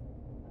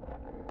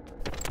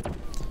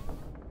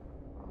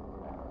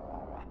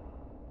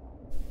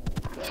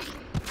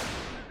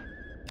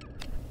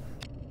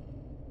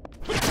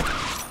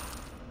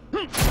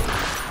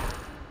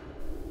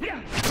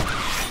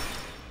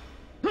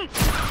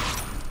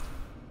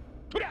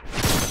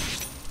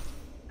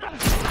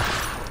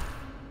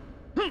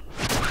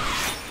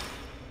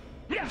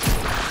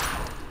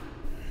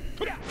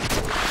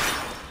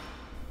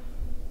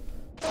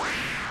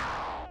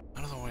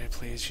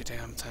 Please, you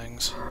damn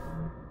things.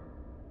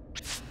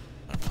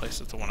 That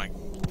place is the one I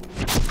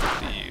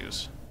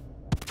use.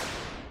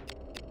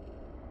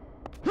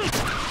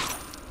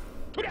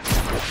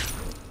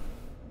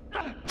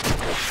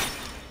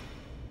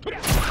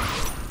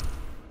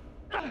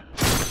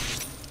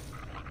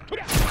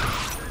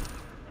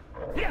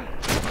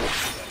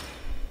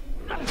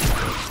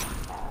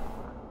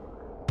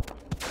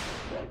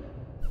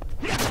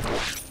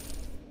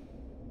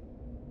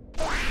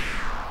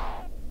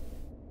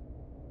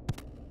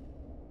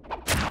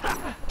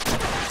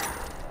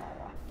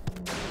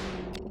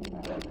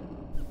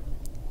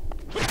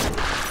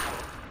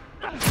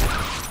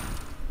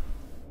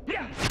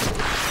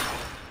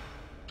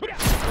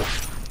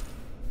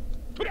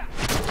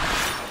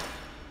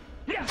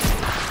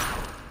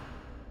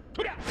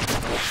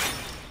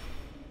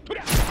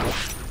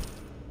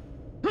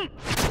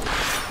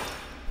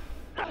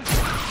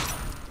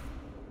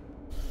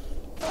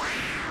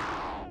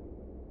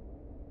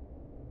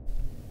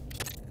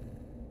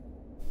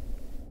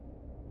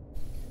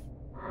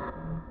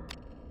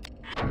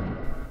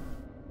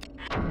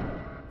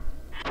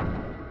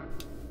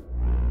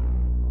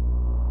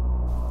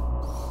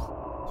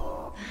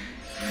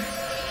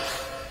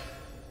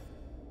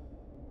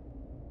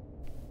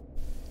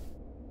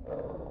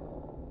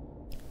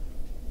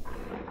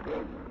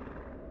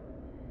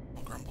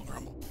 Grumble,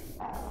 grumble.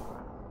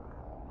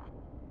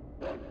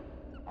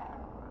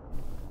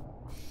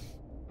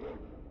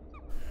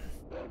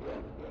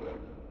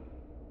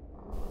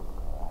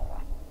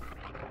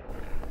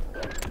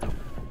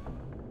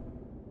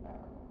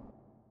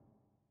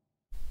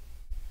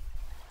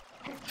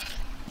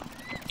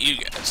 You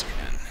guys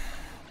again.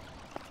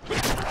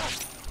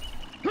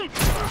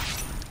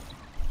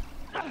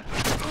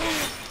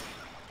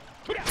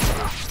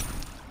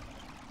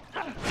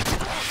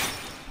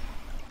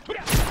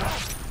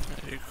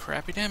 I do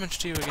crappy damage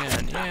to you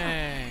again.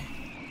 Yay!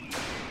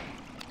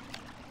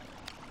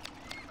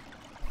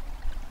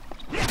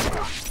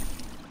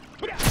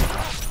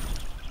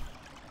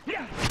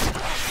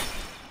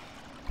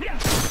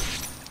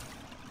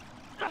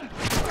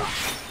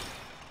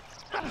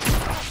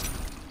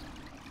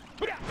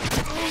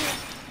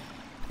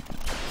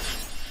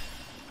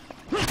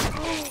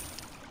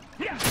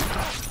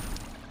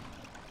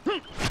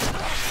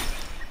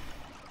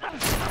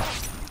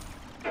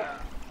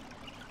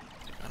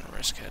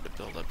 Had to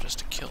build up just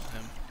to kill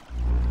him.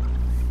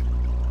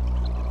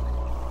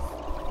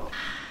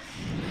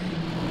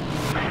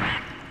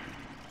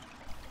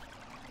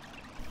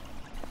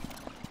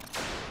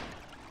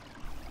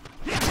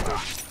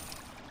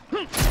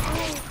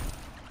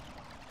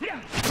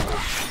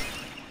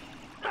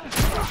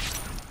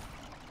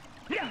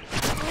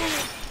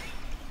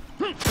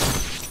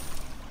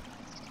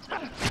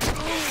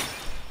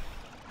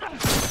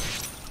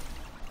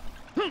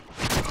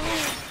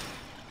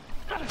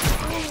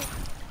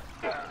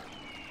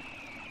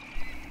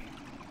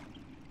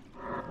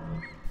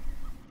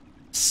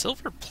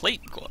 Silver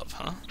plate glove,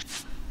 huh?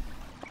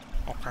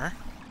 Okay.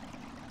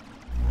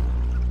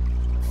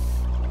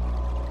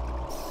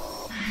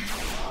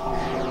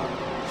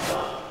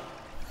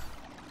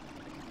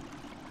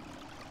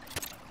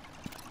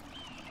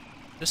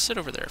 Just sit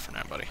over there for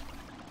now, buddy.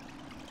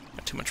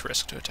 Got too much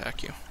risk to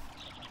attack you.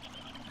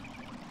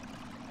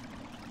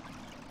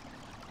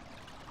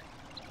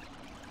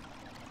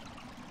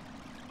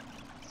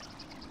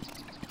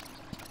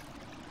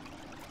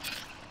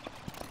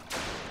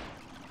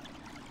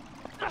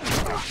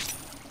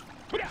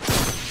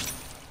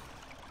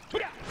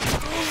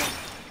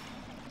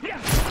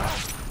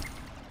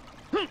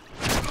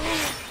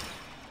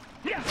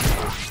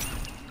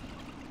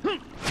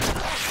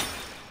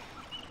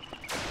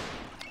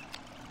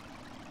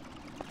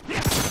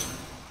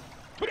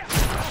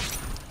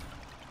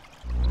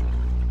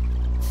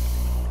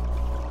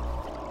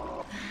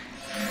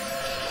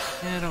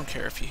 Yeah, I don't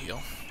care if you heal.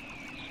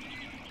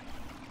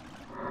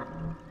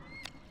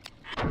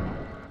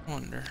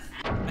 Wonder.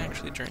 Can I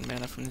actually drain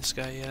mana from this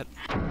guy yet?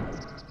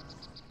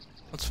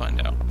 Let's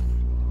find out.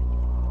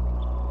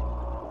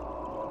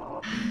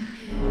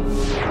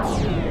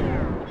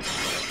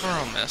 Or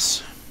I'll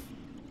miss.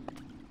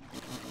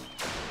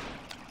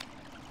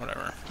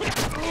 Whatever.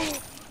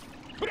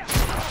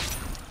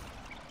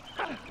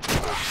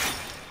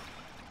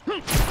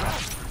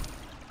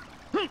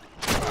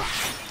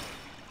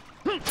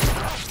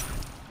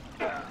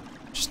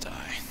 Just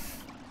die.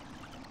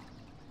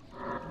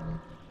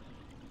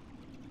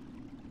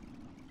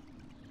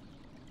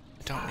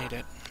 I don't need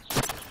it. I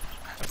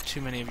have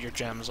too many of your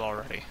gems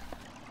already.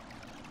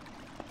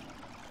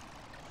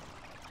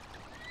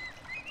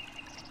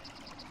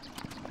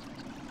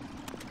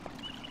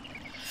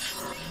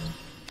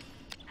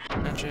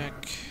 Magic.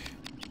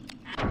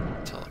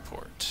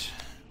 Teleport.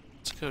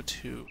 Let's go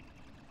to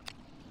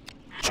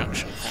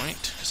Junction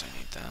Point, because I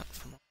need that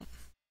for a moment.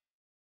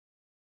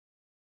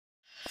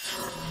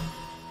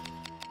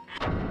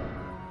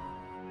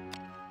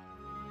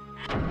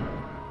 I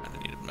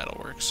needed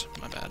Metalworks,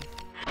 my bad.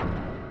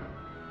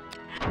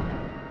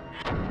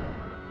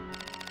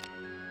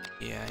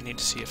 Yeah, I need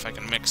to see if I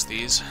can mix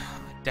these. I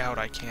doubt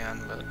I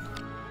can, but...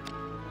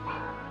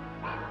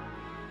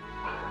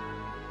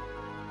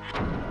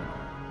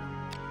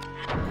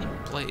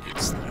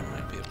 blades that I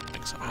might be able to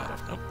make something out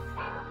of. Nope.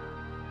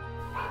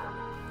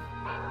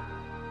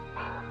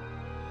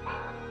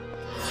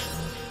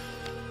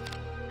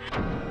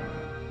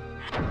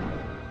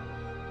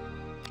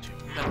 Two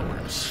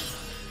metalworks.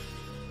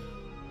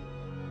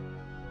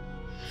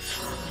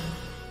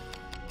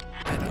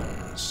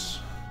 Items.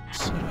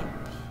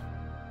 Setup.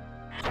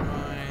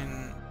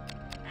 Combine.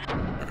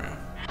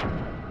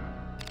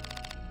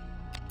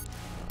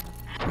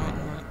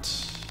 Gauntlet.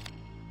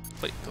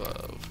 Plate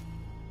glove.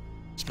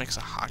 This makes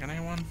a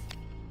Hagenay one?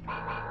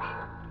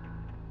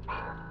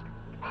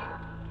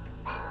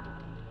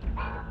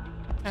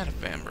 Add a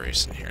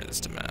Vambrace in here that's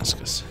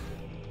Damascus.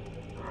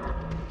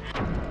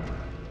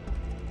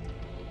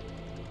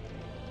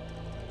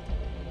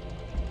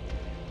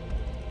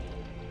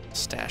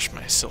 Stash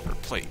my silver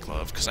plate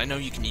glove, because I know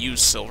you can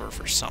use silver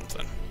for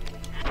something.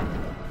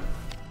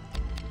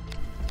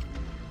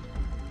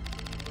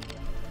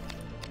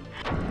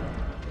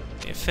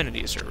 The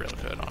affinities are real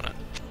good on it.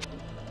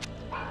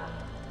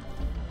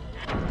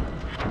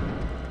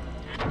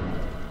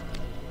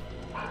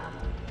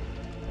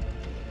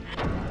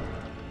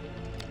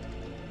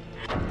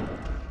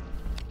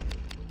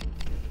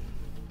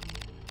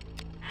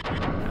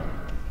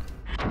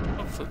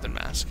 The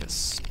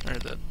Damascus, or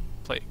the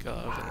plate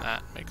glove, and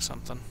that makes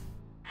something.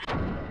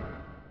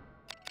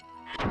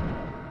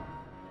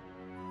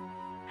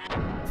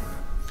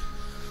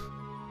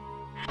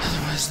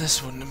 Otherwise,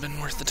 this wouldn't have been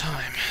worth the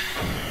time.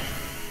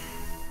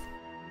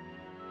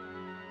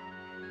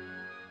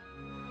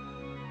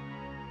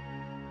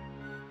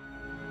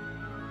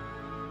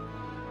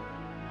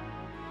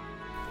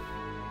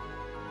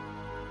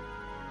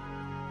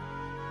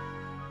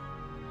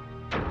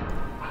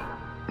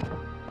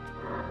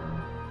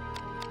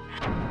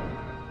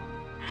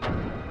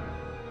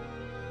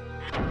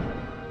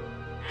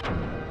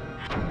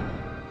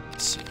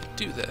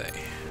 Do they?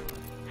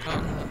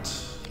 Gauntlet.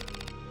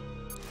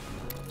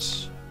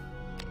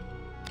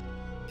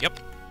 Yep.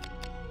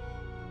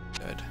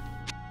 Good.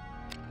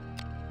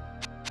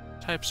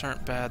 Types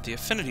aren't bad. The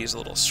affinity is a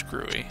little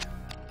screwy.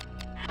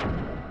 But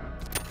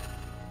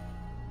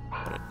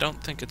I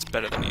don't think it's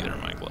better than either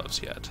of my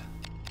gloves yet.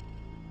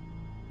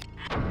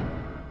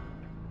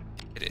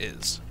 It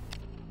is.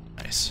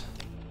 Nice.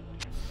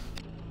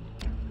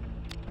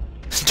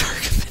 Dark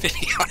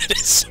affinity on it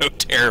is so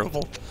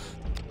terrible.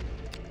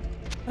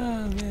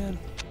 Oh, man.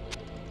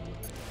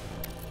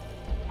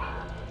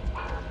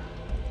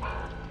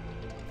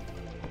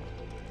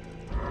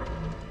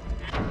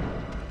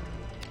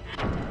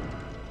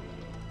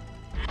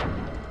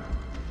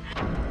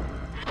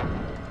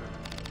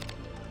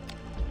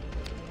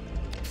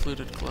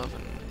 Fluted glove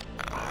and...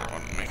 oh, that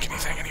wouldn't make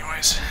anything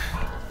anyways.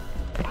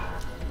 At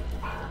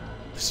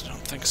least I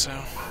don't think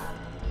so.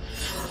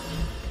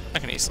 I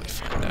can easily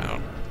find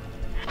out.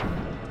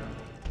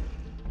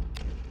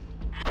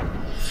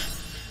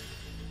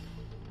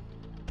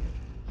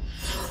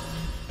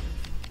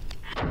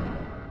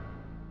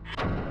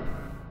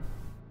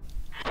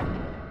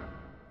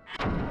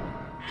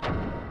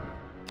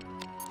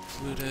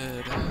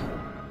 Fluted...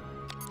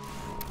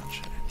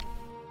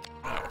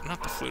 no,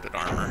 not the fluted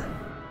armor.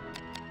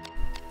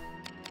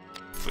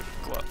 Fluted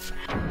glove.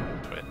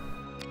 Quit.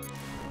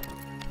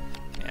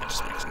 Yeah, it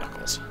just makes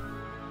knuckles.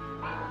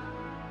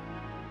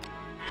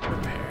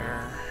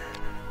 Repair...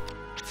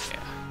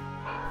 yeah.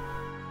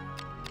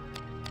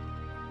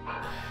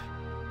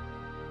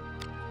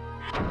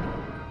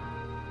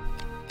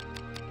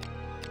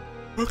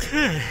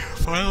 Okay,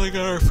 finally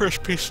got our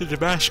first piece of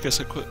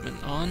Damascus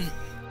equipment on.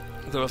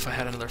 Though if I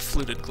had another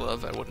fluted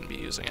glove, I wouldn't be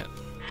using it.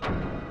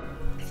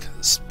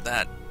 Because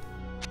that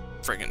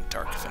friggin'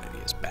 dark affinity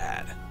is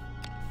bad.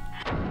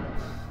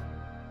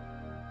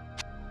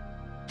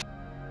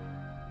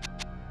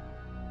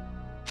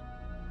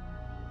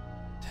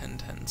 10,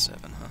 10,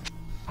 7,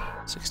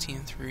 huh?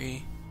 16,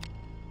 3.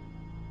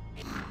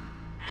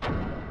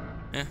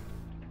 Yeah.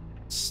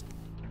 It's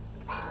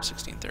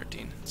 16,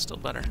 13. It's still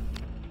better.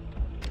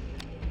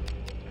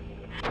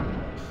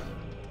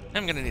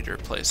 I'm gonna need to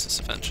replace this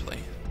eventually.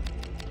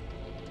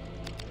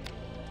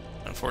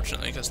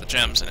 Unfortunately, because the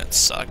gems in it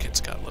suck,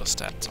 it's got low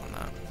stats on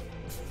that.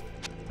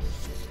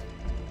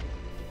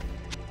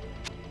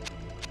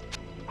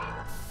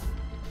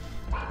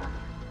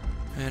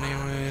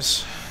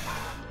 Anyways,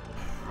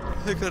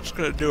 I think that's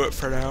gonna do it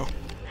for now.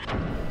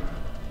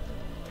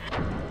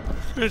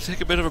 I'm gonna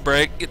take a bit of a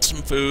break, get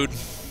some food,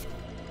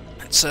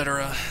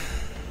 etc.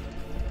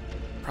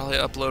 Probably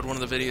upload one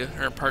of the video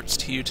or parts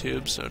to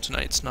YouTube, so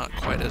tonight's not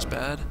quite as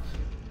bad.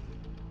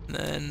 And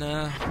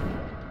then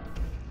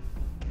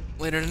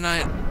later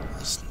tonight,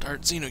 I'll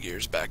start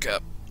Xenogears back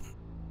up.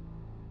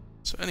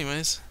 So,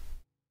 anyways,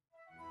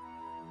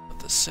 let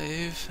this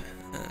save,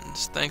 and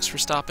thanks for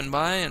stopping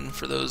by, and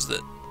for those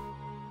that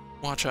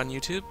watch on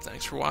YouTube,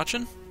 thanks for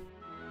watching,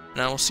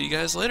 and I will see you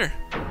guys later.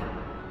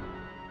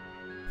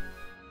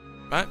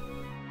 Bye.